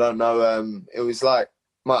 I don't know. It was like,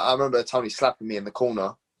 I remember Tony slapping me in the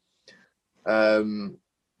corner in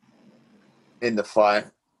the fight.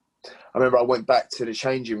 I remember I went back to the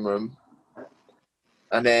changing room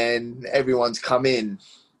and then everyone's come in,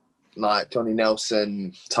 like Johnny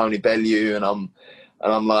Nelson, Tony Bellew, and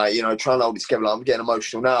I'm like, you know, trying to hold it together. Like, I'm getting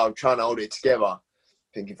emotional now. I'm trying to hold it together,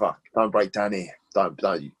 thinking, fuck, don't break down here. Don't do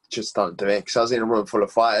it. Because I was in a room full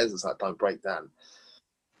of fighters. It's like, don't break down.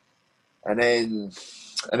 And then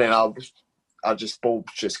I just broke.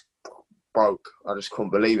 I just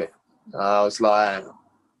couldn't believe it. I was like,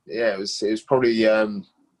 yeah, it was probably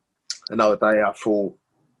another day. I thought,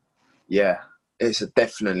 yeah, it's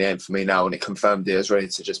definitely ain't for me now. And it confirmed it. I was ready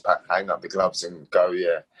to just hang up the gloves and go,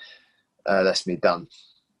 yeah. That's me done.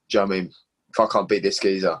 Do you know what I mean? If I can't beat this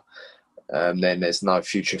geezer, then there's no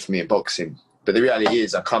future for me in boxing. But the reality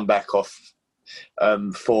is I come back off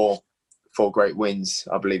four great wins.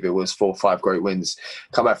 I believe it was 4 or 5 great wins.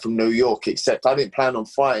 Come back from New York, except I didn't plan on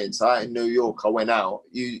fighting. So out in New York, I went out.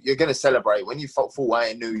 You're going to celebrate. When you fought out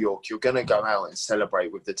in New York, you're going to go out and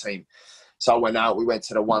celebrate with the team. So I went out. We went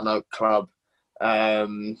to the One Oak Club. I've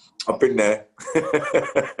been there.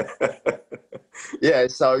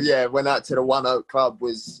 Went out to the One Oak Club,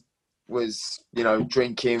 was you know,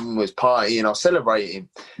 drinking, was partying, I was celebrating.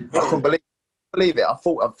 I couldn't believe it. I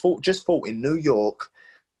fought in New York.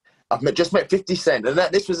 I've just met 50 Cent, and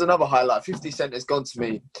this was another highlight. 50 Cent has gone to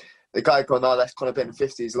me. The guy gone, oh, that's Conor Benn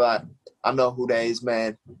 50. He's like, I know who that is,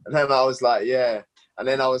 man. And then I was like, yeah. And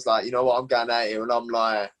then I was like, you know what, I'm going out here, and I'm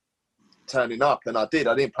like turning up, and I did.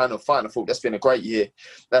 I didn't plan on fighting. I thought that's been a great year.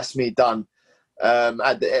 That's me done.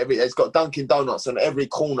 It's got Dunkin' Donuts on every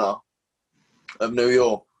corner of New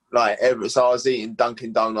York. So I was eating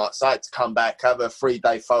Dunkin' Donuts. I had to come back, have a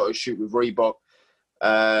 3-day photo shoot with Reebok.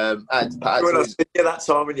 I see you that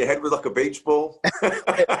time and your head was like a beach ball.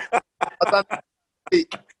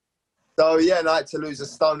 So yeah, and I had to lose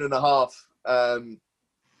 1.5 stone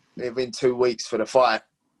within 2 weeks for the fight.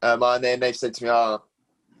 And then they said to me, "Oh,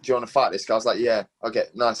 do you want to fight this guy?" I was like, "Yeah, I'll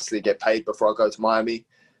get paid before I go to Miami."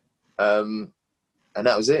 And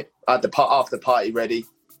that was it. I had the after party ready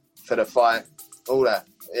for the fight, all that.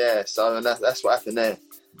 Yeah, so and that's what happened there.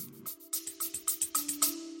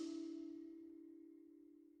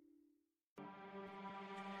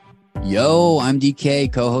 Yo, I'm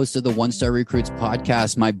DK, co-host of the One Star Recruits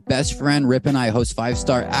podcast. My best friend Rip and I host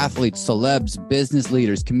 5-star athletes, celebs, business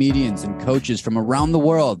leaders, comedians, and coaches from around the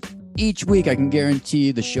world. Each week, I can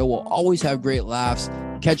guarantee the show will always have great laughs,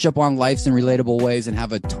 catch up on life's in relatable ways, and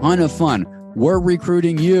have a ton of fun. We're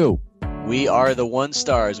recruiting you. We are the One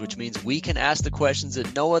Stars, which means we can ask the questions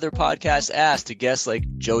that no other podcast asks to guests like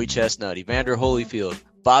Joey Chestnut, Evander Holyfield,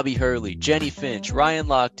 Bobby Hurley, Jenny Finch, Ryan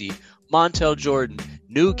Lochte, Montel Jordan.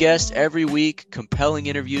 New guests every week, compelling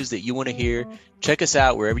interviews that you want to hear. Check us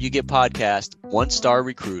out wherever you get podcasts. One Star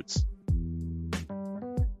Recruits.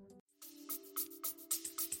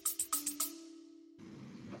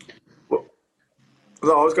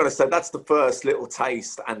 Well, I was going to say that's the first little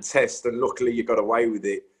taste and test, and luckily you got away with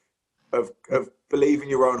it, of believing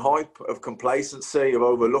your own hype, of complacency, of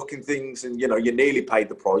overlooking things, and you nearly paid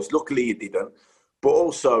the price. Luckily you didn't, but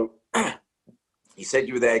also you said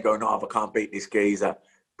you were there going, "Oh, I can't beat this geezer,"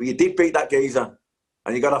 but you did beat that geezer,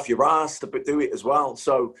 and you got off your ass to do it as well.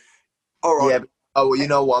 So, all right. Yeah. Oh, well, you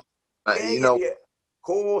know what? Yeah. Of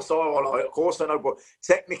course I know, but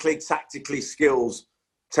technically, tactically, skills,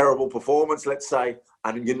 terrible performance, let's say,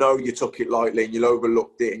 and you took it lightly and you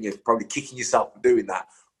overlooked it, and you're probably kicking yourself for doing that.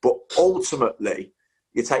 But ultimately,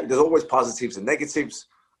 there's always positives and negatives,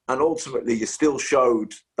 and ultimately, you still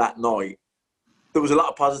showed that night. There was a lot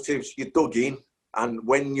of positives. You dug in. And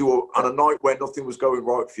when you were on a night where nothing was going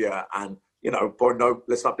right for you, and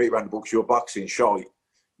let's not beat around the bush, you were boxing shy.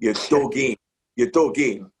 You dug in,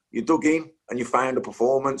 and you found a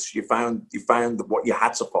performance. You found what you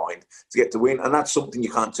had to find to get to win, and that's something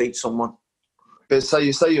you can't teach someone. But so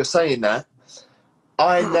you're saying that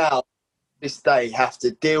I now this day have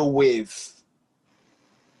to deal with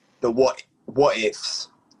the what ifs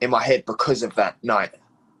in my head because of that night.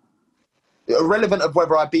 Irrelevant of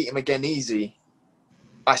whether I beat him again easy,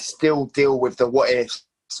 I still deal with the what ifs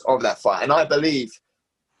of that fight. And I believe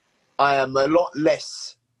I am a lot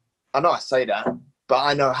less, I know I say that, but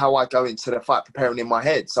I know how I go into the fight preparing in my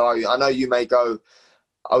head. So I know you may go,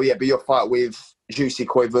 oh yeah, but your fight with Juicy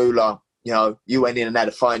Koivula, you went in and had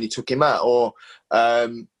a fight and you took him out. Or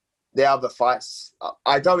the other fights,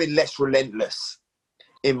 I go in less relentless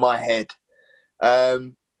in my head.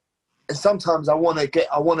 And sometimes I want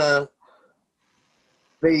to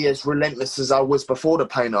be as relentless as I was before the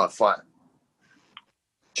Payne-Hart fight.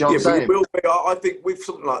 Do you know what I'm saying? Will be, I think with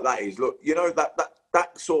something like that is, look,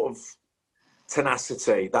 that sort of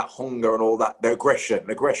tenacity, that hunger and all that, the aggression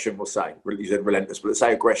we'll say, you said relentless, but let's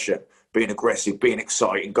say aggression, being aggressive, being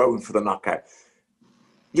exciting, going for the knockout.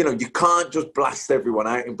 You can't just blast everyone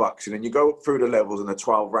out in boxing, and you go through the levels in the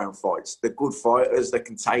 12-round fights. They're good fighters, they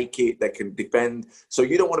can take it, they can defend. So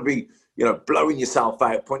you don't want to be, blowing yourself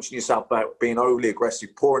out, punching yourself out, being overly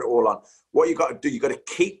aggressive, pouring it all on. What you got to do, you got to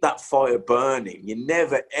keep that fire burning. You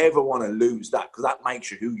never, ever want to lose that, because that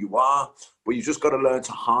makes you who you are. But you just got to learn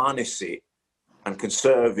to harness it and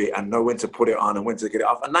conserve it and know when to put it on and when to get it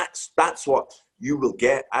off. And that's what you will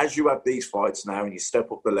get as you have these fights now, and you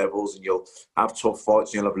step up the levels, and you'll have tough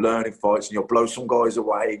fights, and you'll have learning fights, and you'll blow some guys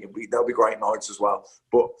away, and there'll be great nights as well.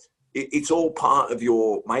 But it's all part of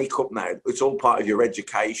your makeup now. It's all part of your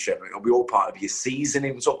education. It'll be all part of your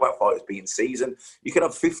seasoning. We talk about fighters being seasoned. You can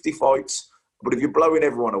have 50 fights, but if you're blowing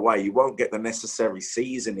everyone away, you won't get the necessary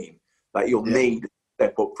seasoning that you'll need to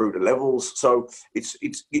step up through the levels. So it's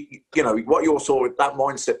what you're sort of, that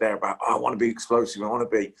mindset there about, I want to be explosive, I want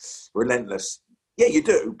to be relentless. Yeah, you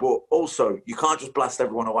do, but also you can't just blast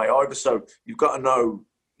everyone away either. So you've got to know,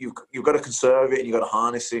 you've got to conserve it, and you've got to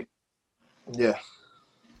harness it. Yeah.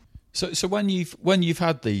 So when you've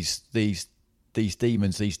had these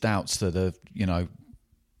demons, these doubts that are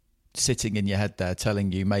sitting in your head there,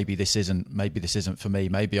 telling you maybe this isn't for me,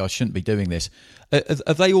 maybe I shouldn't be doing this,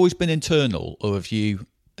 have they always been internal, or have you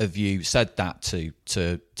said that to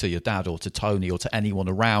your dad or to Tony or to anyone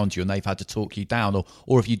around you, and they've had to talk you down,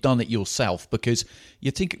 or have you done it yourself? Because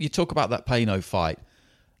you talk about that Payno fight.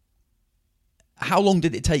 How long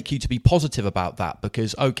did it take you to be positive about that?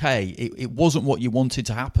 Because, okay, it wasn't what you wanted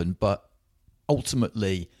to happen, but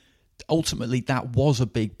ultimately that was a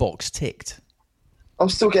big box ticked. I'm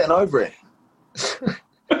still getting over it.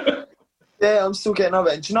 Yeah, I'm still getting over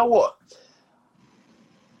it. And do you know what?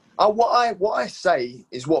 What I say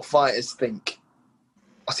is what fighters think.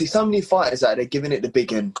 I see so many fighters out there giving it the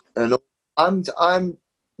big end, and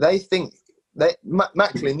they think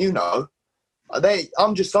Macklin,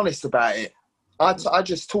 I'm just honest about it. I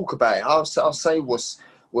just talk about it. I'll say what's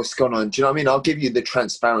gone on. Do you know what I mean? I'll give you the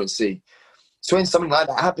transparency. So when something like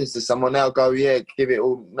that happens to someone, they'll go, yeah, give it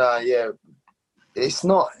all. Nah, yeah. It's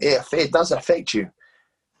not. It does affect you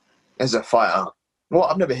as a fighter. Well,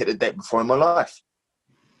 I've never hit a deck before in my life.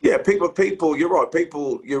 Yeah, people. You're right.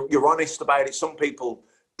 People, you're honest about it. Some people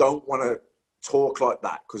don't want to talk like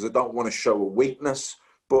that because they don't want to show a weakness.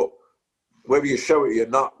 But whether you show it or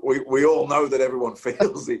not, we all know that everyone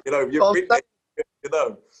feels it. You've been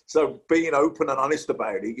there. So being open and honest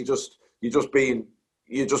about it, you're just being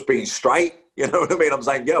straight. You know what I mean? I'm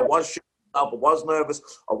saying, yeah, I was nervous,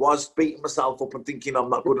 I was beating myself up and thinking I'm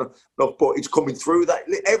not good enough, but it's coming through that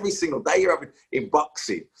every single day. You're having in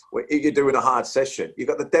boxing, when you're doing a hard session, you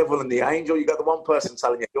got the devil and the angel. You got the one person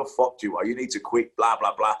telling you you're fucked, you need to quit, blah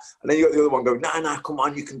blah blah, and then you got the other one going, nah, come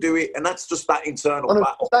on, you can do it. And that's just that internal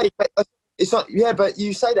battle. It's not, yeah, but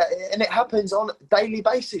you say that, and it happens on a daily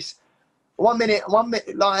basis. One minute,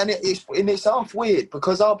 like, and it's half weird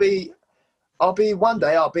because I'll be one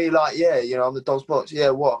day I'll be like, yeah, I'm the dog's box. Yeah,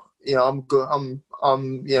 what? I'm good. I'm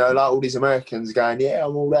like all these Americans going, yeah,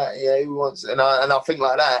 I'm all that. Yeah, who wants? And I think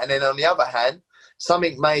like that. And then on the other hand,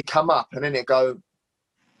 something may come up, and then it go,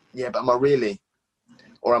 yeah, but am I really,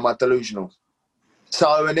 or am I delusional?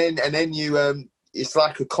 So and then you it's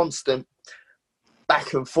like a constant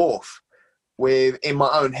back and forth in my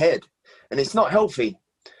own head, and it's not healthy.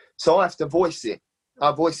 So I have to voice it.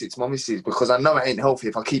 I voice it to my missus because I know it ain't healthy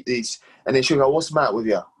if I keep these. And then she'll go, what's the matter with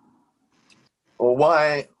you? Or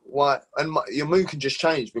why? And your mood can just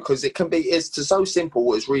change because it's so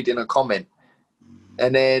simple as reading a comment.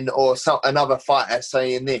 and then another fighter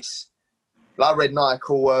saying this. Like I read an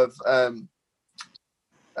article of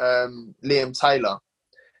Liam Taylor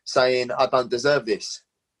saying, "I don't deserve this,"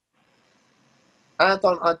 and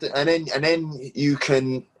then you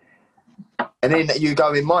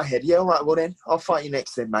go in my head, yeah, all right, well then I'll fight you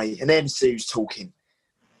next then, mate, and then see who's talking,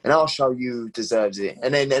 and I'll show you who deserves it,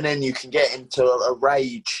 and then you can get into a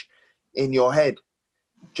rage in your head.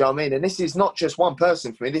 Do you know what I mean? And this is not just one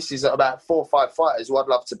person for me. This is about 4 or 5 fighters who I'd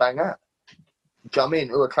love to bang out. Do you know what I mean?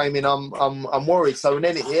 Who are claiming I'm worried. So and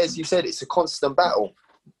then as you said, it's a constant battle.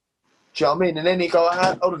 Do you know what I mean? And then you go,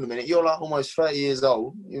 hold on a minute, you're like almost 30 years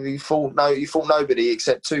old. You fought nobody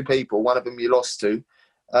except 2 people. One of them you lost to.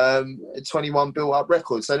 21 built up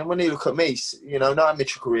records. So then when you look at me, no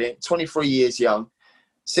amateur career, 23 years young,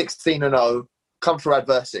 16-0, come through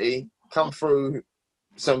adversity, come through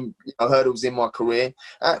some hurdles in my career,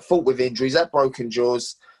 fought with injuries, had broken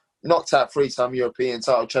jaws, knocked out 3-time European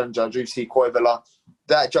title challenger Jussi Koivula.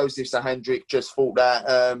 That Joseph Sahandrick just fought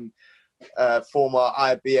that former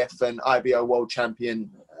IBF and IBO world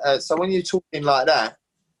champion. So when you're talking like that,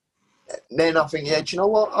 then I think, do you know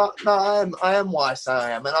what? I am what I say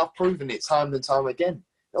I am, and I've proven it time and time again.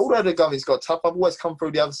 Although the going's got tough, I've always come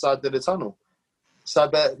through the other side of the tunnel. So,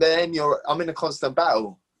 but then I'm in a constant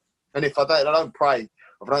battle, and if I don't pray,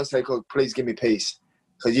 if I don't say, God, please give me peace,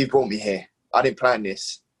 because you brought me here. I didn't plan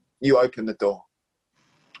this. You opened the door.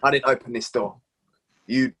 I didn't open this door.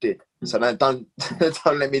 You did. So now don't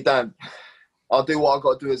let me down. I'll do what I've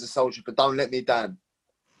got to do as a soldier, but don't let me down.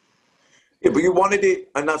 Yeah, but you wanted it,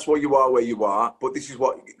 and that's why you are where you are. But this is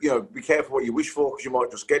what, be careful what you wish for, because you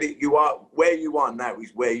might just get it. You are where you are now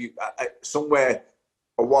is where you, somewhere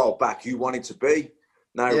a while back, you wanted to be.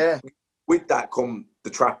 Now, with that come the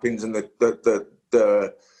trappings and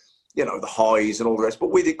the highs and all the rest. But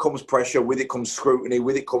with it comes pressure, with it comes scrutiny,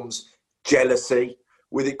 with it comes jealousy,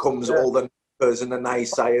 with it comes all the naysayers and the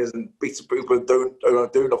naysayers and bits of people who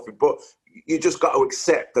don't do nothing. But you just got to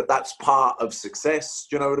accept that that's part of success.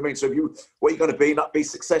 Do you know what I mean? So what are you going to be? Not be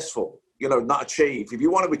successful, not achieve. If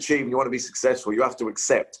you want to achieve and you want to be successful, you have to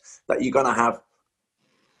accept that you're going to have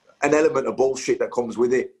an element of bullshit that comes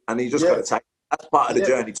with it. And you just got to take, that's part of the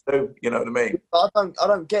journey too. You know what I mean? I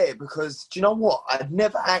don't get it, because do you know what? I'd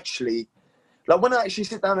never actually, when I actually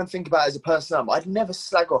sit down and think about it as a person, I'd never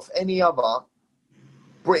slag off any other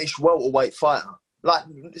British welterweight fighter.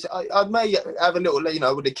 I may have a little,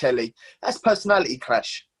 with the Kelly. That's personality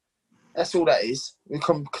clash. That's all that is. We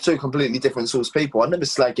come 2 completely different sorts of people. I never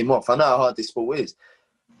slag him off. I know how hard this sport is.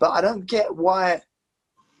 But I don't get why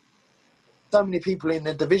so many people in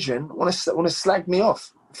the division want to slag me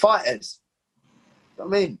off. Fighters. I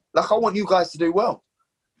mean, I want you guys to do well.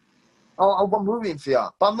 I'm rooting for you.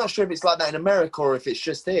 But I'm not sure if it's like that in America or if it's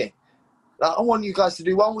just here. I want you guys to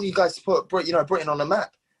do well. I want you guys to put Britain on the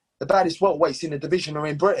map. The baddest welterweights in the division are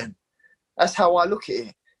in Britain. That's how I look at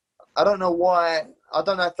it. I don't know why. I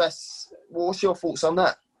don't know if that's... What's your thoughts on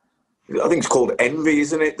that? I think it's called envy,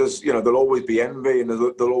 isn't it? There's, there'll always be envy and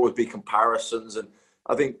there'll always be comparisons. And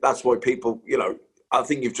I think that's why people, I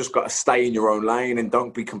think you've just got to stay in your own lane and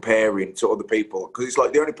don't be comparing to other people. Because it's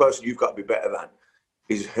like the only person you've got to be better than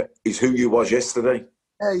is who you was yesterday.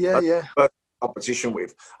 Yeah. Competition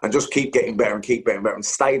with. And just keep getting better and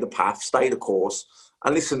stay the path, stay the course.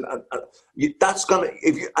 And listen, that's going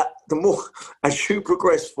to, the more, as you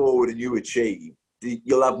progress forward and you achieve,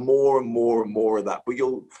 you'll have more and more and more of that. But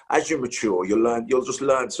as you mature, you'll just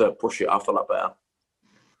learn to push it off a lot better.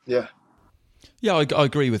 Yeah. Yeah, I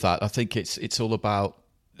agree with that. I think it's all about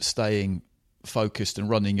staying focused and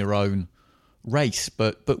running your own race.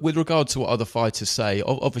 But with regard to what other fighters say,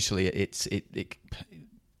 obviously it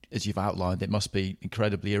as you've outlined, it must be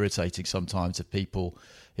incredibly irritating sometimes if people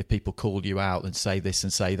call you out and say this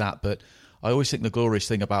and say that. But I always think the glorious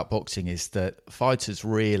thing about boxing is that fighters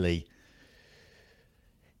really,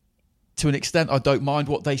 to an extent, I don't mind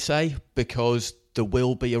what they say, because there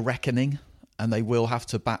will be a reckoning and they will have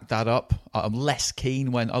to back that up. I'm less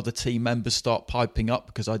keen when other team members start piping up,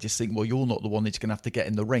 because I just think, well, you're not the one that's going to have to get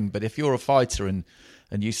in the ring. But if you're a fighter and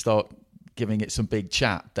you start giving it some big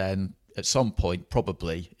chat, then at some point,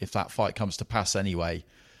 probably, if that fight comes to pass anyway,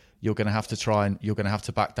 you're going to have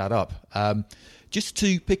to back that up. Just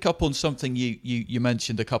to pick up on something you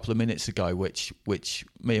mentioned a couple of minutes ago, which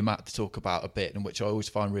me and Matt talk about a bit, and which I always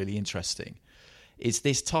find really interesting, is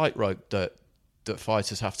this tightrope that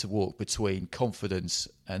fighters have to walk between confidence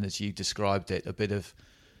and, as you described it, a bit of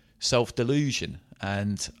self-delusion.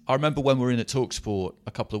 And I remember when we were in at TalkSport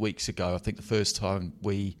a couple of weeks ago, I think the first time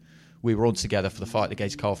we we were on together for the fight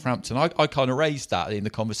against Carl Frampton. I kind of raised that in the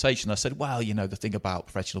conversation. I said, well, the thing about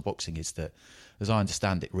professional boxing is that, as I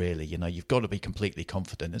understand it, really, you've got to be completely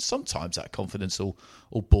confident. And sometimes that confidence will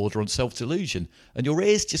border on self-delusion. And your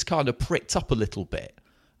ears just kind of pricked up a little bit.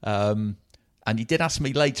 And he did ask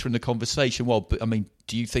me later in the conversation, well, but, I mean,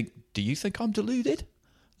 do you think I'm deluded?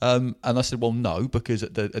 And I said, well, no, because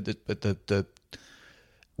at the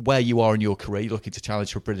where you are in your career, you're looking to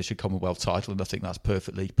challenge for a British and Commonwealth title, and I think that's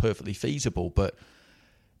perfectly feasible. But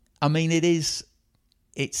I mean, it's.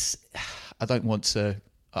 I don't want to.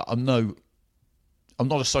 I'm not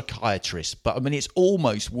a psychiatrist, but I mean, it's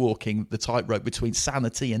almost walking the tightrope between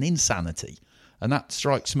sanity and insanity, and that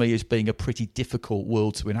strikes me as being a pretty difficult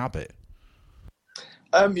world to inhabit.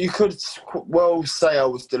 You could well say I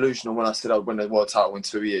was delusional when I said I'd win the world title in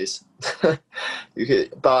 2 years.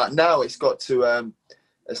 But now it's got to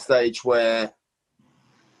a stage where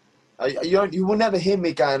you will never hear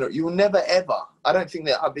me going, you will never ever. I don't think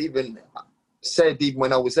that I've even said, even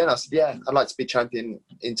when I was then, I said, yeah, I'd like to be champion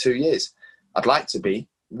in 2 years. I'd like to be.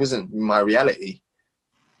 It wasn't my reality.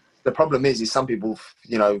 The problem is some people,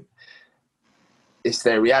 it's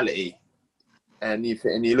their reality. And you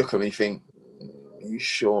look at me and think, are you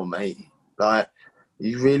sure, mate? Like, are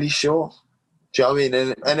you really sure? Do you know what I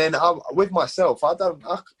mean? And then with myself,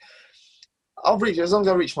 I'll reach, as long as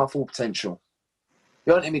I reach my full potential.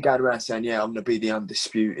 You don't hear me going around saying, yeah, I'm going to be the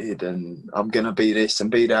undisputed and I'm going to be this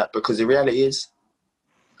and be that, because the reality is,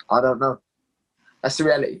 I don't know. That's the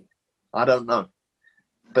reality. I don't know.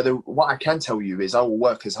 But what I can tell you is I will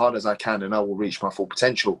work as hard as I can and I will reach my full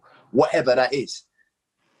potential, whatever that is.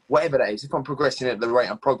 Whatever that is. If I'm progressing at the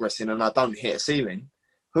rate I'm progressing and I don't hit a ceiling,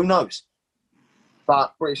 who knows?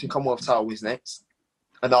 But British and Commonwealth title is next.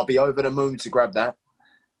 And I'll be over the moon to grab that.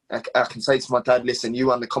 I can say to my dad, listen, you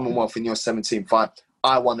won the Commonwealth in your 17th fight.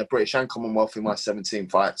 I won the British and Commonwealth in my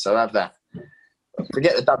 17th fight. So have that.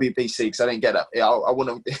 Forget the WBC because I didn't get that. I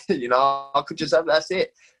want to, I could just have that. That's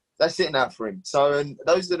it. That's it now for him. So and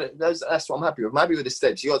that's what I'm happy with. I'm happy with the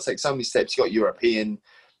steps. You got to take so many steps. You got European,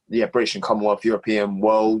 British and Commonwealth, European,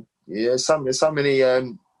 world. Yeah, so many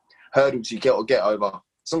hurdles you got to get over.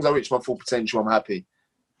 As long as I reach my full potential, I'm happy.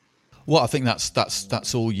 Well, I think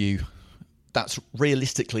that's all you. That's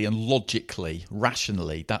realistically and logically,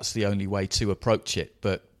 rationally, that's the only way to approach it.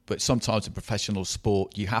 But sometimes in professional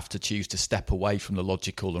sport, you have to choose to step away from the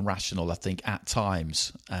logical and rational, I think, at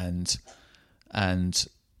times, and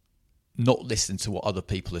not listen to what other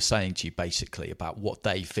people are saying to you, basically, about what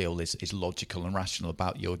they feel is logical and rational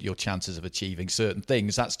about your chances of achieving certain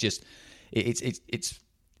things. That's just, it's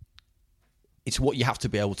what you have to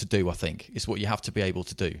be able to do, I think. It's what you have to be able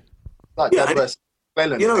to do. Like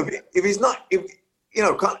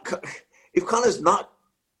if Conor's not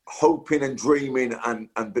hoping and dreaming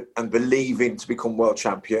and believing to become world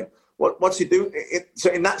champion, what's he doing? So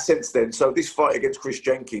in that sense, then, so this fight against Chris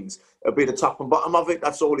Jenkins will be the top and bottom of it.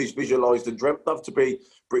 That's all he's visualised and dreamt of, to be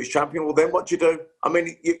British champion. Well, then what do you do? I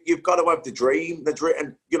mean, you've got to have the dream,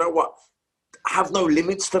 and you know what? Have no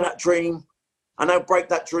limits to that dream, and now break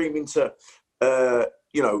that dream into.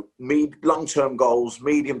 Long-term goals,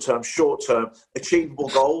 medium-term, short-term, achievable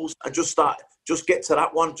goals, and just get to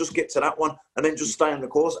that one, and then just stay on the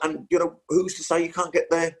course. And, who's to say you can't get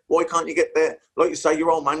there? Why can't you get there? Like you say,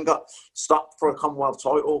 your old man got stopped for a Commonwealth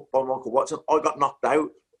title by Michael Watson. I got knocked out,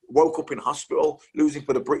 woke up in hospital, losing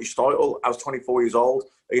for the British title. I was 24 years old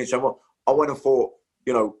against Germany. I went and fought,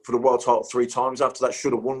 for the world title 3 times after that.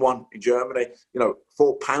 Should have won one in Germany.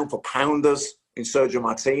 Fought pound for pounders in Sergio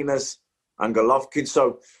Martinez and Golovkin.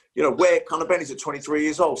 So, where Conor Benn is at 23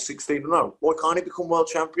 years old, 16-0. Why can't he become world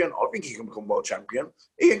champion? I think he can become world champion.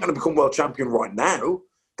 He ain't going to become world champion right now.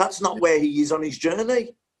 That's not where he is on his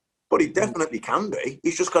journey. But he definitely can be.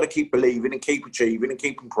 He's just got to keep believing and keep achieving and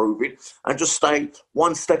keep improving and just stay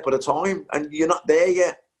one step at a time. And you're not there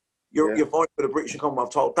yet. You're fighting for the British and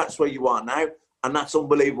Commonwealth title. That's where you are now. And that's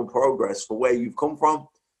unbelievable progress for where you've come from.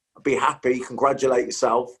 Be happy, congratulate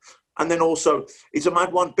yourself. And then also, it's a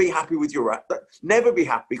mad one, be happy with your rap. Never be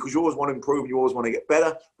happy because you always want to improve, you always want to get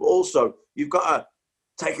better. But also, you've got to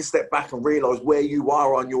take a step back and realise where you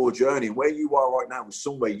are on your journey. Where you are right now is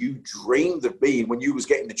somewhere you dreamed of being when you was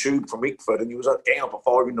getting the tube from Ickford and you was getting up at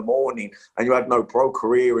 5 a.m. and you had no pro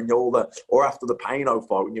career and or after the Payno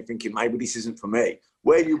fight and you're thinking, maybe this isn't for me.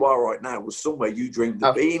 Where you are right now was somewhere you dreamed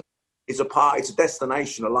of being. It's a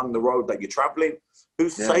destination along the road that you're travelling.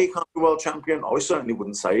 Who's to say you can't be world champion? I certainly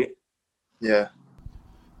wouldn't say it. Yeah.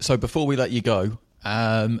 So before we let you go,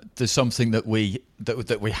 there's something that we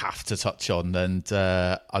have to touch on, and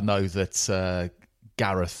I know that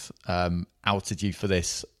Gareth outed you for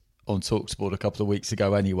this on TalkSport a couple of weeks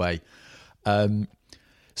ago. Anyway, so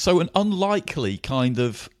So an unlikely kind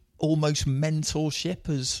of almost mentorship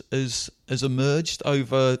has emerged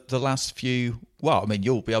over the last few. Well, I mean,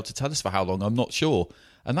 you'll be able to tell us for how long. I'm not sure,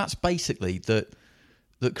 and that's basically that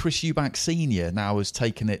Chris Eubank Senior now has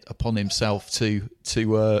taken it upon himself to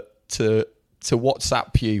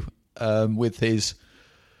WhatsApp you with his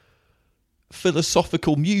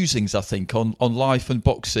philosophical musings, I think, on life and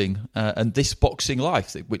boxing and this boxing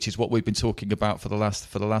life, which is what we've been talking about for the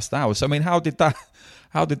last hour. So, I mean, how did that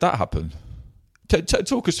happen?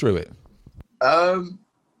 Talk us through it. Do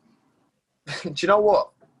you know what?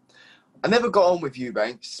 I never got on with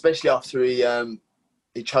Eubank, especially after he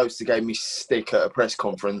chose to give me stick at a press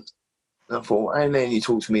conference. And I thought, ain't letting you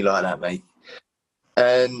talk to me like that, mate.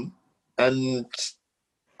 And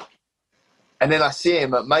then I see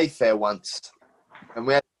him at Mayfair once, and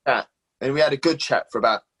we had a chat, and we had a good chat for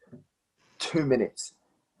about 2 minutes,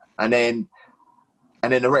 and then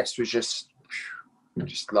the rest was just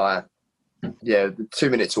like, yeah, the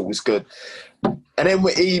 2 minutes all was good. And then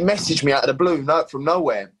he messaged me out of the blue, from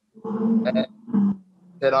nowhere, and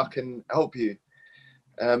said, I can help you.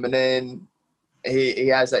 And then he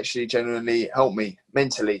has actually genuinely helped me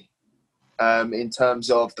mentally in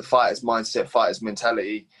terms of the fighter's mindset, fighter's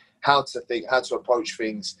mentality, how to think, how to approach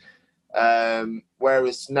things.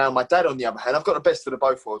 Whereas now my dad, on the other hand, I've got the best of the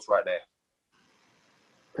both worlds right there.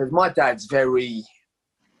 Because my dad's very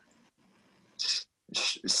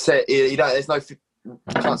set. There's no,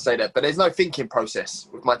 I can't say that, but there's no thinking process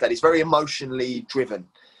with my dad. He's very emotionally driven.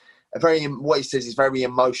 What he says is very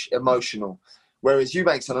emotional. Whereas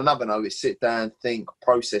Eubanks, on another note, is sit down, think,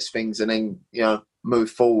 process things, and then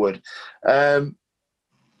move forward.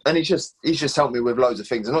 And he's just helped me with loads of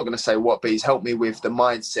things. I'm not going to say what, but he's helped me with the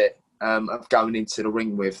mindset of going into the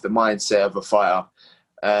ring with, the mindset of a fighter,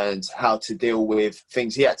 and how to deal with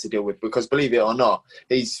things he had to deal with. Because believe it or not,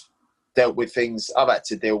 he's dealt with things I've had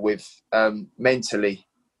to deal with mentally.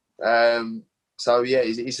 So yeah,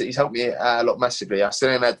 he's helped me out a lot massively. I still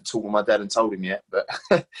haven't had to talk with my dad and told him yet, but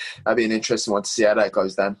that'd be an interesting one to see how that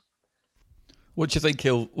goes down. What do you think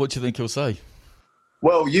he'll say?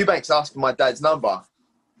 Well, Eubanks asked for my dad's number,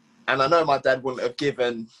 and I know my dad wouldn't have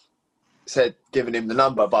given him the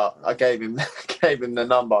number, but I gave him the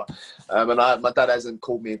number, and my dad hasn't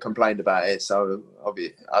called me and complained about it, so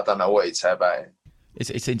I don't know what he'd say about it.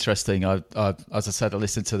 It's interesting. I as I said, I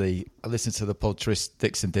listened to the pod Tris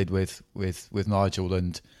Dixon did with Nigel,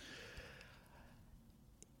 and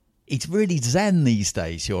it's really zen these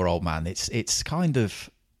days. Your old man. It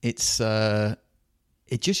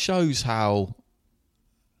just shows how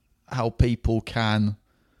people can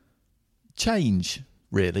change,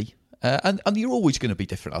 really. And you're always going to be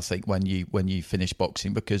different, I think, when you finish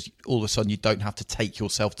boxing, because all of a sudden you don't have to take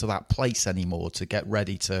yourself to that place anymore to get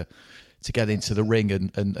ready to get into the ring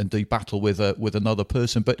and do battle with another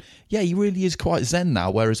person. But yeah, he really is quite zen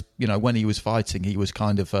now. Whereas when he was fighting, he was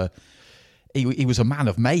kind of he was a man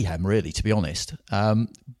of mayhem, really, to be honest.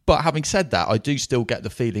 But having said that, I do still get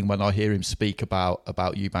the feeling when I hear him speak about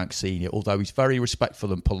Eubank Senior, although he's very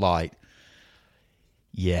respectful and polite.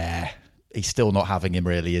 Yeah, he's still not having him,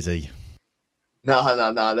 really, is he? No.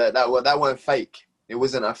 That weren't fake. It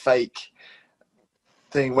wasn't a fake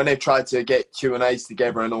thing. When they tried to get Q&As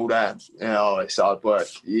together and all that, it's hard work.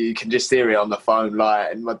 You can just hear it on the phone,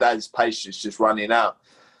 and my dad's patience just running out.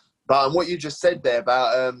 But what you just said there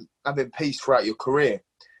about having peace throughout your career,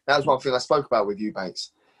 that was one thing I spoke about with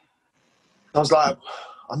Eubanks. I was like,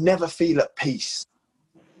 I never feel at peace.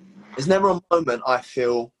 There's never a moment I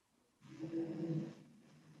feel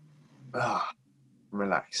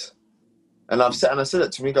relax. And I said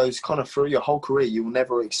it to him. He goes, Conor, through your whole career, you will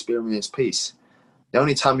never experience peace. The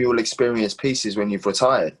only time you will experience peace is when you've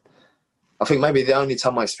retired. I think maybe the only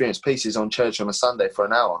time I experience peace is on church on a Sunday for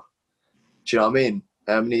an hour. Do you know what I mean?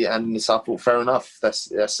 And so I thought, fair enough. That's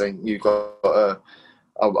something you've got.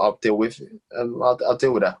 I'll deal with. I'll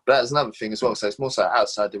deal with that. But that's another thing as well. So it's more so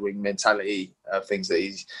outside the ring mentality things that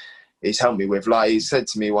he's helped me with. Like he said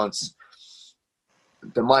to me once,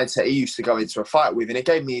 the mindset he used to go into a fight with, and it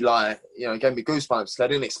gave me goosebumps. I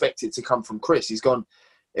didn't expect it to come from Chris. He's gone,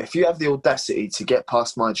 if you have the audacity to get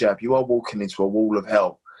past my jab, you are walking into a wall of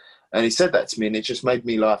hell. And he said that to me, and it just made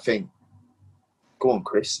me think, go on,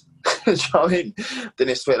 Chris. Do you know what I mean?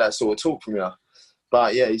 Didn't expect that sort of talk from you.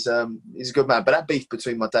 But yeah, he's a good man. But that beef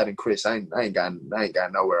between my dad and Chris ain't going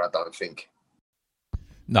nowhere, I don't think.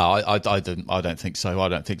 No, I don't think so. I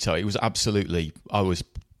don't think so. It was absolutely. I was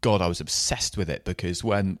obsessed with it, because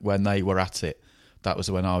when they were at it, that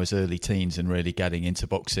was when I was early teens and really getting into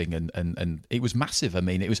boxing, and it was massive. I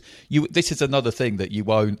mean, it was you. This is another thing that you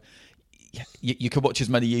won't. you can watch as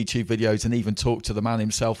many YouTube videos and even talk to the man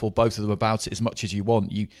himself or both of them about it as much as you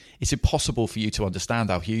want. It's impossible for you to understand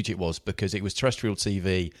how huge it was, because it was terrestrial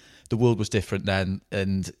TV. The world was different then,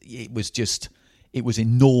 and it was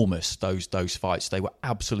enormous. Those fights, they were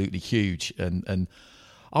absolutely huge, and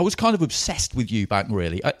I was kind of obsessed with Eubank.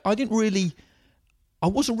 Really, I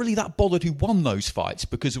wasn't really that bothered who won those fights,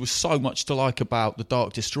 because there was so much to like about the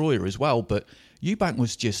Dark Destroyer as well. But Eubank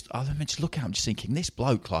was just, I mean, just look at him, just thinking, this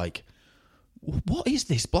bloke, like, what is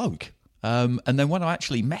this bloke? And then when I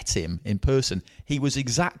actually met him in person, he was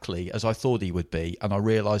exactly as I thought he would be, and I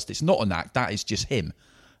realised it's not an act, that is just him.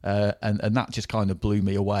 And that just kind of blew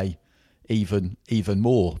me away even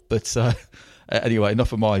more. But anyway,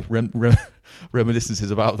 enough of my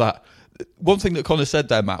reminiscences about that. One thing that Conor said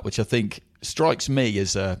there, Matt, which I think strikes me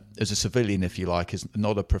as a civilian, if you like, as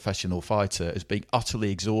not a professional fighter, as being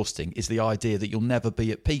utterly exhausting, is the idea that you'll never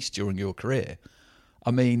be at peace during your career. I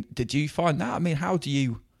mean, did you find that? I mean, how do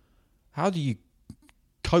you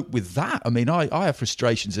cope with that? I mean, I have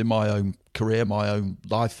frustrations in my own career, my own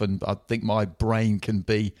life, and I think my brain can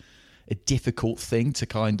be a difficult thing to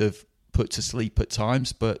kind of put to sleep at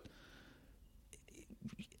times, but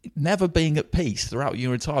never being at peace throughout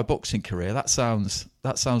your entire boxing career, that sounds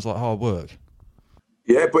like hard work.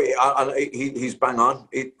 Yeah, but he's bang on.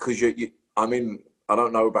 Because I mean, I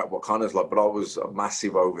don't know about what Conor's like, but I was a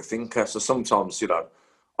massive overthinker. So sometimes,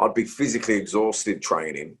 I'd be physically exhausted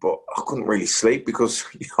training, but I couldn't really sleep because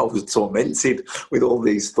I was tormented with all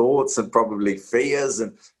these thoughts and probably fears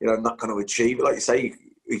and, not going to achieve it. Like you say,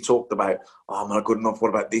 he talked about, oh, am I good enough? What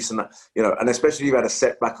about this and that? And especially if you had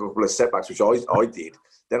a couple of setbacks, which I did,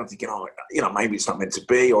 then I'm thinking, maybe it's not meant to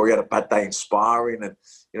be, or you had a bad day in sparring and,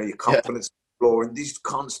 your confidence and this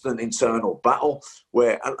constant internal battle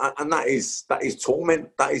where, and that is torment.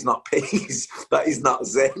 That is not peace. That is not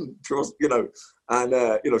Zen. Trust,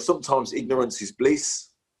 and sometimes ignorance is bliss.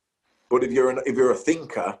 But if you're a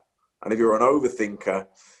thinker and if you're an overthinker,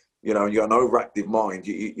 you got an overactive mind,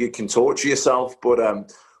 you can torture yourself. But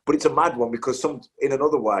it's a mad one because in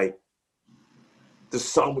another way, there's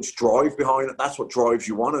so much drive behind it. That's what drives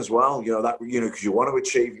you on as well. Because you want to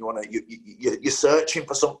achieve, you're searching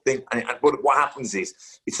for something. But what happens is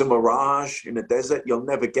it's a mirage in the desert. You'll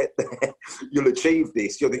never get there. You'll achieve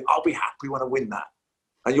this. You'll think, I'll be happy when I win that.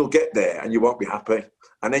 And you'll get there and you won't be happy.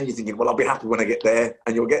 And then you're thinking, well, I'll be happy when I get there.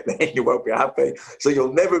 And you'll get there and you won't be happy. So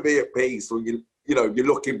you'll never be at peace when you're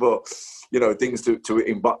looking for, things to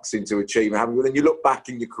in boxing to achieve. And then you look back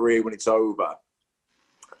in your career when it's over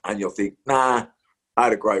and you'll think, nah, I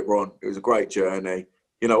had a great run. It was a great journey.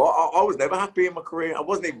 I was never happy in my career. I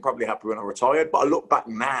wasn't even probably happy when I retired, but I look back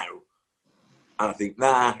now and I think,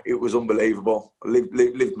 nah, it was unbelievable. I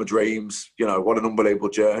lived my dreams. What an unbelievable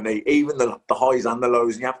journey. Even the highs and the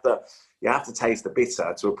lows. And you have to taste the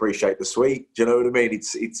bitter to appreciate the sweet. Do you know what I mean?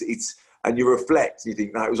 It's and you reflect, you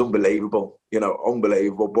think, no, it was unbelievable.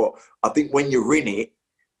 Unbelievable. But I think when you're in it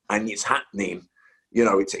and it's happening,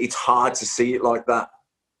 it's hard to see it like that.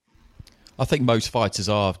 I think most fighters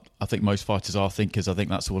are thinkers. I think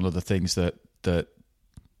that's one of the things that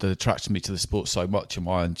attracts me to the sport so much, and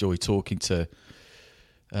why I enjoy talking to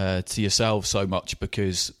yourself so much,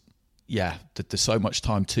 because there's so much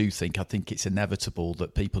time to think. I think it's inevitable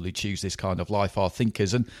that people who choose this kind of life are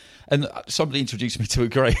thinkers. And somebody introduced me to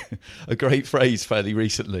a great phrase fairly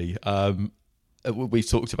recently. We've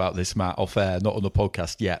talked about this, Matt, off air, not on the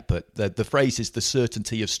podcast yet, but the phrase is the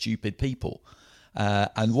certainty of stupid people.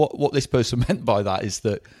 And what this person meant by that is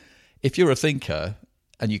that if you're a thinker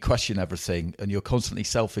and you question everything and you're constantly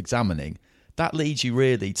self-examining, that leads you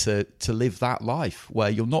really to live that life where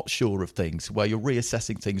you're not sure of things, where you're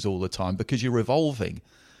reassessing things all the time because you're evolving.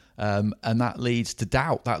 And that leads to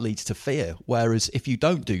doubt, that leads to fear. Whereas if you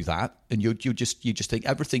don't do that and you just think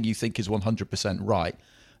everything you think is 100% right,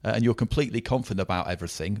 and you're completely confident about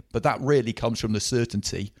everything, but that really comes from the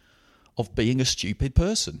certainty of being a stupid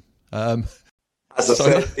person. As I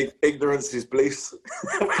said, ignorance is bliss.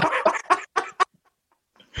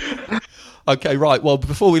 Okay, right. Well,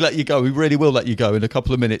 before we let you go, we really will let you go in a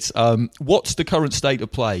couple of minutes. What's the current state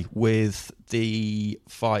of play with the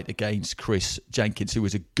fight against Chris Jenkins, who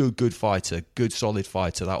was a good fighter, good solid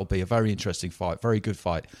fighter? That will be a very interesting fight, very good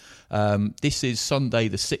fight. This is Sunday,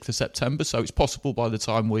 the 6th of September, so it's possible by the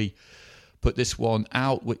time we put this one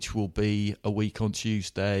out, which will be a week on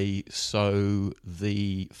Tuesday, so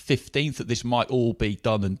the 15th, that this might all be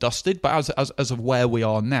done and dusted. But as of where we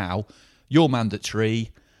are now, you're mandatory,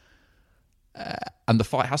 and the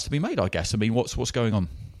fight has to be made, I guess. I mean, what's going on?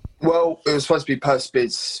 Well, it was supposed to be purse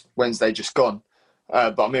bids Wednesday, just gone.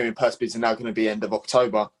 But I'm hearing purse bids are now going to be end of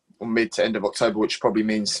October, or mid to end of October, which probably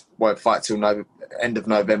means won't fight till end of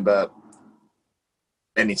November,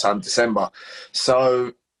 anytime December.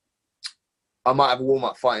 So I might have a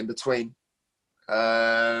warm-up fight in between.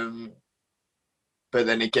 But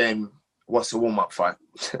then again, what's a warm-up fight?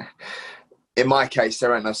 In my case,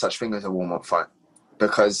 there ain't no such thing as a warm-up fight,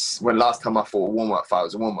 because when last time I fought a warm-up fight, it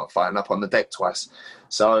was a warm-up fight and up on the deck twice.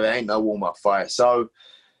 So there ain't no warm-up fight. So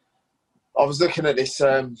I was looking at this.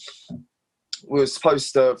 We were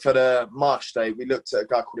supposed to, for the March day, we looked at a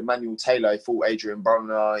guy called Emmanuel Taylor. He fought Adrian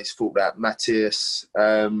Broner. He's fought that Matthias.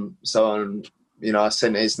 You know, I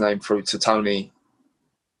sent his name through to Tony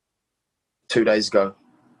 3 days ago.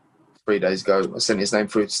 I sent his name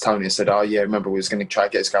through to Tony and said, oh, yeah, remember we was going to try to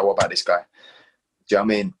get this guy. What about this guy? Do you know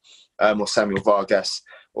what I mean? Or Samuel Vargas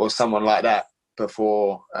or someone like that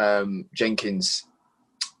before Jenkins,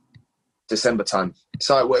 December time.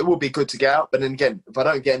 So it will be good to get out. But then again, if I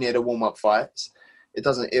don't get any of the warm-up fights,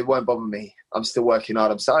 it won't bother me. I'm still working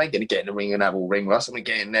hard. I ain't going to get in the ring and have all ring rust. I'm going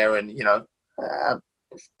to get in there and, you know,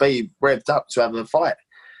 be revved up to have a fight.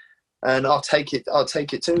 And I'll take it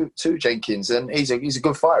to Jenkins. And he's a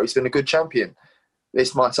good fighter. He's been a good champion.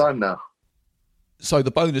 It's my time now. So the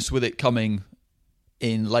bonus with it coming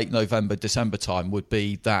in late November, December time would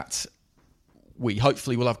be that we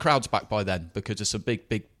hopefully will have crowds back by then, because there's some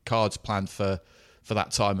big cards planned for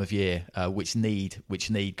that time of year, which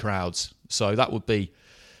need crowds. So that would be,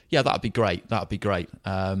 that'd be great. That'd be great.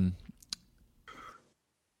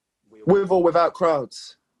 With or without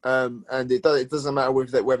crowds. And it doesn't matter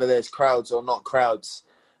whether there's crowds or not crowds.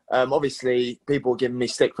 Obviously, people are giving me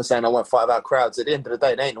stick for saying I won't fight about crowds. At the end of the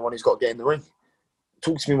day, they ain't the one who's got to get in the ring.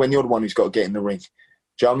 Talk to me when you're the one who's got to get in the ring.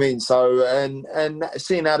 Do you know what I mean? So, and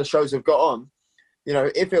seeing how the shows have got on, you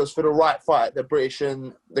know, if it was for the right fight, the British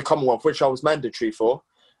and the Commonwealth, which I was mandatory for,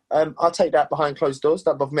 I'll take that behind closed doors.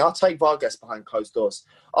 That bother me. I'll take Vargas behind closed doors.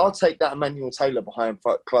 I'll take that Emmanuel Taylor behind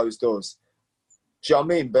closed doors. Do you know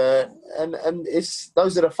what I mean? But and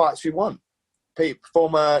those are the fights we want.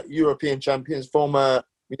 Former European champions, former,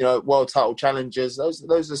 you know, world title challengers. Those are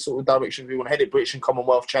the sort of directions we want to head in. British and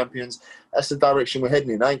Commonwealth champions. That's the direction we're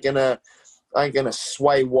heading in. I ain't gonna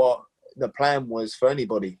sway what the plan was for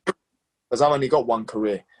anybody, because I've only got one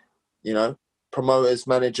career. You know, promoters,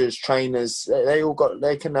 managers, trainers,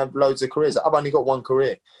 they can have loads of careers. I've only got one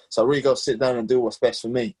career, so I really got to sit down and do what's best for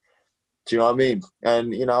me. Do you know what I mean?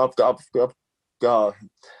 And you know, I was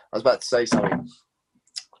about to say something.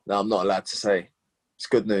 No, I'm not allowed to say. It's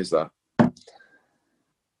good news though. I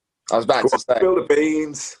was about to say. Spill the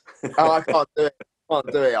beans. Oh, I can't do it.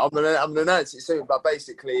 I'm gonna announce it soon. But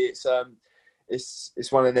basically,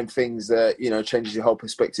 it's one of them things that, you know, changes your whole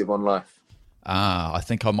perspective on life. I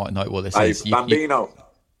think I might know what this is. Bambino.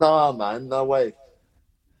 No, man, no way.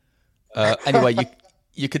 Anyway,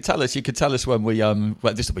 you could tell us when we well,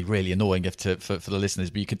 this will be really annoying for the listeners,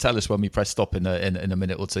 but you could tell us when we press stop in a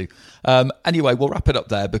minute or two. Anyway, we'll wrap it up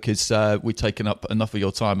there, because we've taken up enough of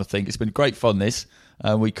your time. I think it's been great fun. This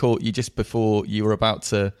we caught you just before you were about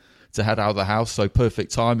to head out of the house, so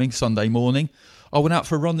perfect timing. Sunday morning, I went out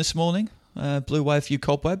for a run this morning, blew away a few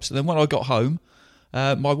cobwebs, and then when I got home,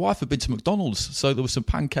 my wife had been to McDonald's, so there were some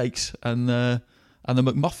pancakes and a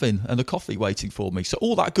McMuffin and a coffee waiting for me. So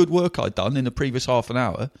all that good work I'd done in the previous half an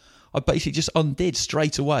hour, I basically just undid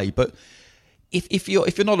straight away. But if you're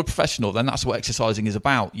not a professional, then that's what exercising is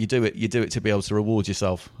about. You do it to be able to reward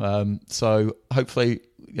yourself. So hopefully,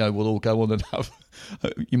 you know, we'll all go on and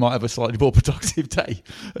you might have a slightly more productive day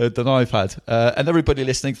than I've had. And everybody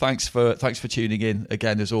listening, thanks for tuning in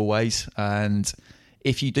again as always. And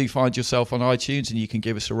if you do find yourself on iTunes and you can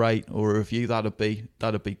give us a rate or a review, that'd be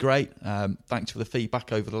great. Thanks for the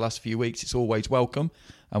feedback over the last few weeks. It's always welcome,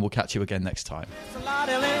 and we'll catch you again next time.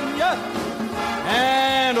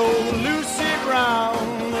 And old Lucy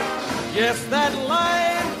Brown, yes, that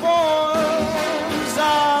line forms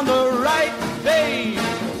on the right, babe.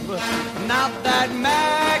 Not that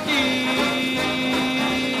Maggie's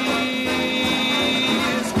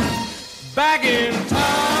back in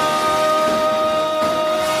town.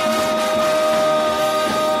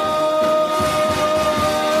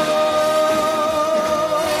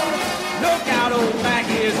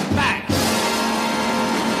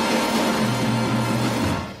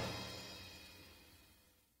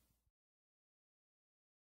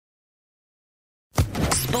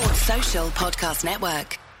 Sports Social Podcast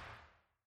Network.